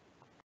Australia.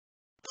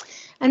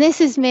 And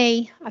this is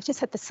me. I've just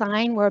had the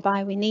sign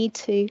whereby we need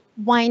to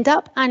wind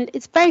up. And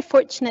it's very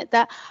fortunate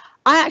that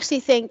I actually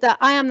think that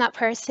I am that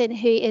person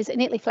who is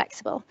innately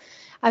flexible.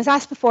 I was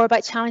asked before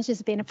about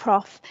challenges of being a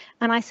prof.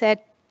 And I said,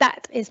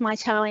 that is my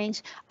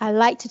challenge. I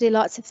like to do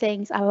lots of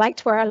things. I like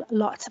to wear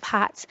lots of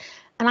hats.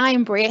 And I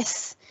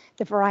embrace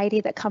the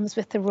variety that comes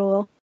with the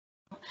role.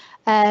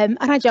 And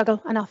I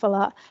juggle an awful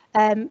lot.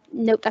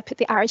 Note, I put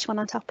the Irish one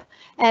on top.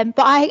 But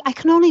I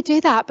can only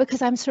do that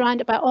because I'm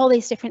surrounded by all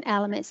these different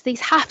elements.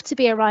 These have to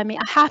be around me.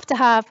 I have to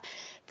have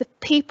the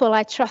people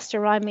I trust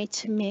around me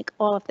to make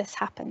all of this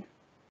happen.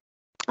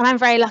 And I'm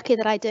very lucky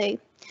that I do.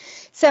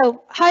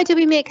 So how do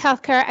we make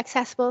healthcare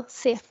accessible,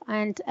 safe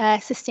and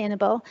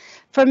sustainable?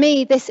 For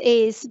me, this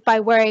is by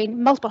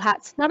wearing multiple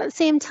hats, not at the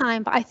same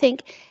time, but I think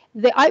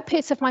the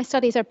outputs of my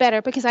studies are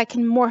better because I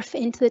can morph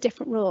into the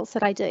different roles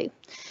that I do.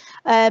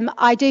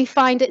 I do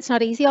find it's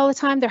not easy all the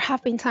time. There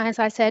have been times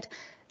I said,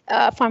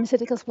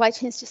 pharmaceutical supply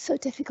chain is just so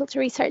difficult to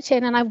research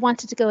in, and I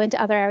wanted to go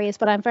into other areas,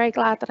 but I'm very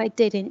glad that I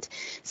didn't.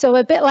 So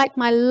a bit like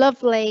my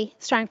lovely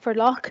Strangford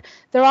Lough,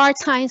 there are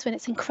times when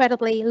it's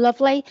incredibly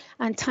lovely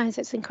and times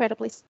it's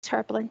incredibly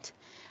turbulent.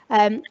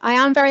 I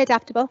am very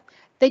adaptable.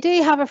 They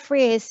do have a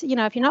phrase, you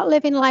know, if you're not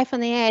living life on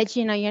the edge,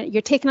 you know,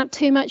 you're taking up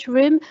too much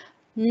room.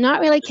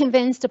 Not really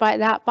convinced about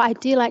that, but I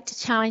do like to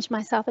challenge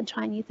myself and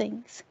try new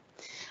things.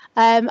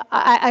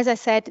 As I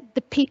said,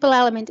 the people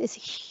element is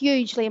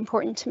hugely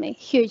important to me,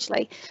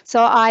 hugely.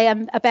 So I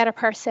am a better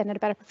person and a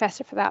better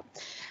professor for that.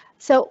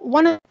 So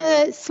one of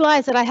the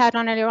slides that I had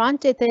on earlier on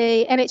did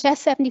the NHS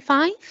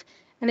 75.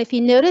 And if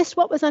you noticed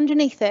what was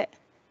underneath it,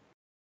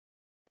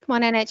 come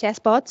on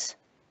NHS bods.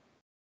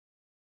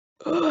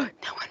 Oh,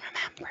 no one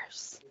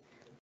remembers.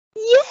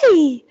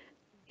 Yay!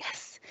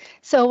 Yes.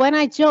 So when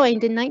I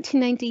joined in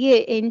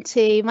 1998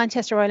 into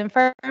Manchester Royal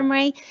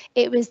Infirmary,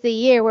 it was the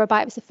year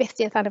whereby it was the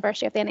 50th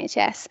anniversary of the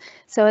NHS.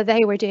 So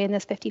they were doing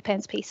this 50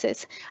 pence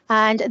pieces.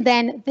 And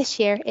then this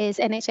year is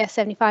NHS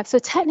 75. So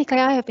technically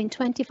I have been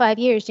 25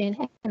 years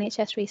doing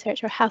NHS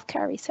research or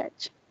healthcare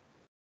research.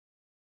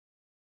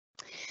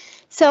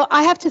 So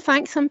I have to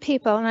thank some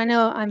people, and I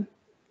know I'm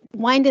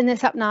winding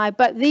this up now,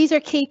 but these are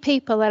key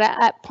people that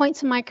at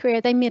points in my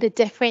career, they made a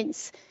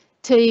difference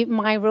to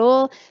my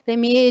role. They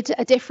made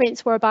a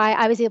difference whereby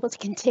I was able to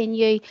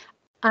continue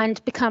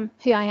and become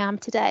who I am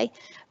today.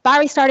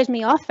 Barry started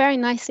me off very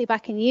nicely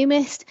back in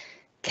UMIST.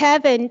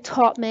 Kevin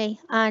taught me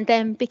and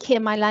then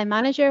became my line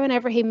manager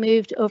whenever he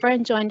moved over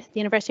and joined the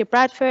University of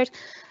Bradford.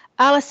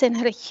 Alison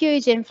had a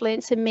huge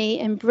influence in me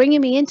in bringing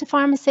me into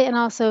pharmacy and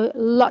also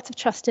lots of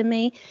trust in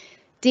me.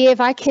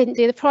 Dave, I couldn't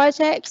do the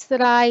projects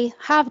that I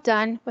have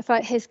done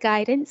without his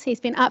guidance. He's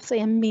been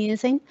absolutely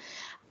amazing.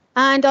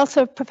 And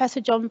also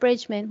Professor John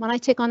Bridgman. When I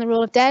took on the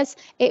role of Des,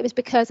 it was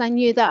because I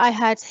knew that I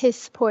had his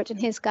support and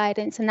his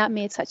guidance, and that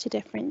made such a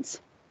difference.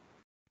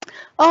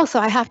 Also,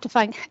 I have to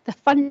thank the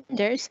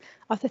funders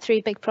of the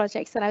 3 big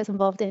projects that I was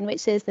involved in,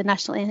 which is the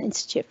National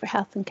Institute for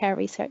Health and Care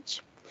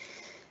Research.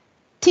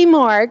 Team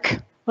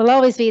Org will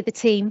always be the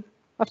team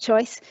of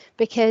choice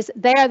because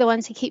they are the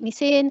ones who keep me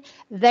sane,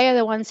 they are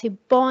the ones who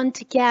bond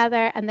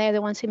together, and they're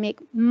the ones who make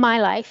my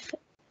life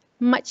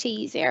much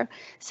easier.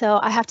 So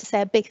I have to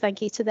say a big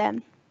thank you to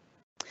them.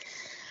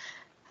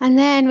 And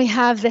then we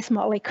have this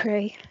motley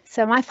crew.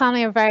 So my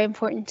family are very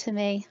important to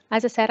me.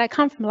 As I said, I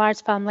come from a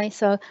large family,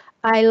 so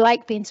I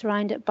like being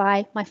surrounded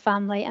by my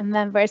family and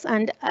members.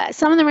 And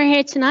some of them are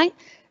here tonight,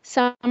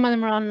 some of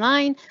them are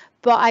online,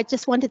 but I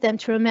just wanted them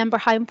to remember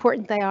how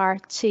important they are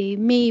to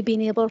me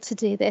being able to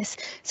do this.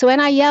 So when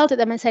I yelled at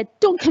them and said,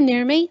 "Don't come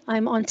near me,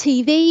 I'm on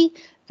TV,"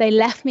 they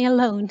left me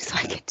alone so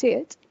I could do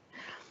it.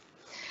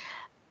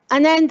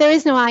 And then there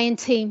is no I in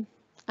team.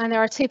 And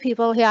there are 2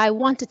 people who I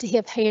wanted to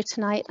have here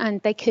tonight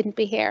and they couldn't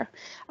be here.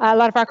 A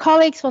lot of our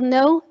colleagues will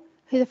know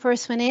who the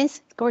first one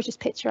is. Gorgeous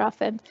picture of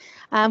him.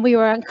 We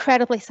were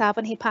incredibly sad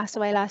when he passed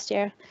away last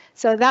year.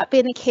 So that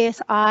being the case,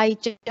 I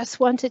just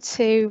wanted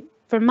to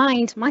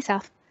remind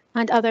myself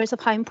and others of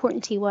how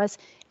important he was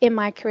in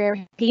my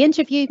career. He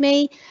interviewed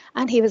me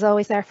and he was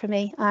always there for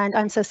me. And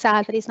I'm so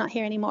sad that he's not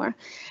here anymore.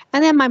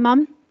 And then my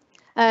mum.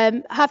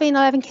 Having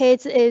 11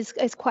 kids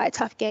is quite a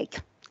tough gig.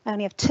 I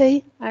only have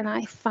 2 and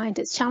I find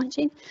it's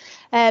challenging,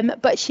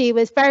 but she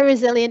was very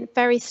resilient,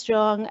 very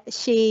strong.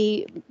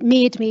 She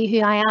made me who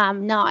I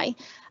am now,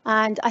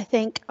 and I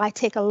think I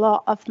take a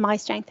lot of my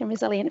strength and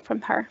resilience from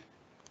her.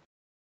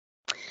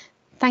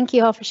 Thank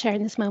you all for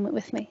sharing this moment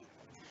with me.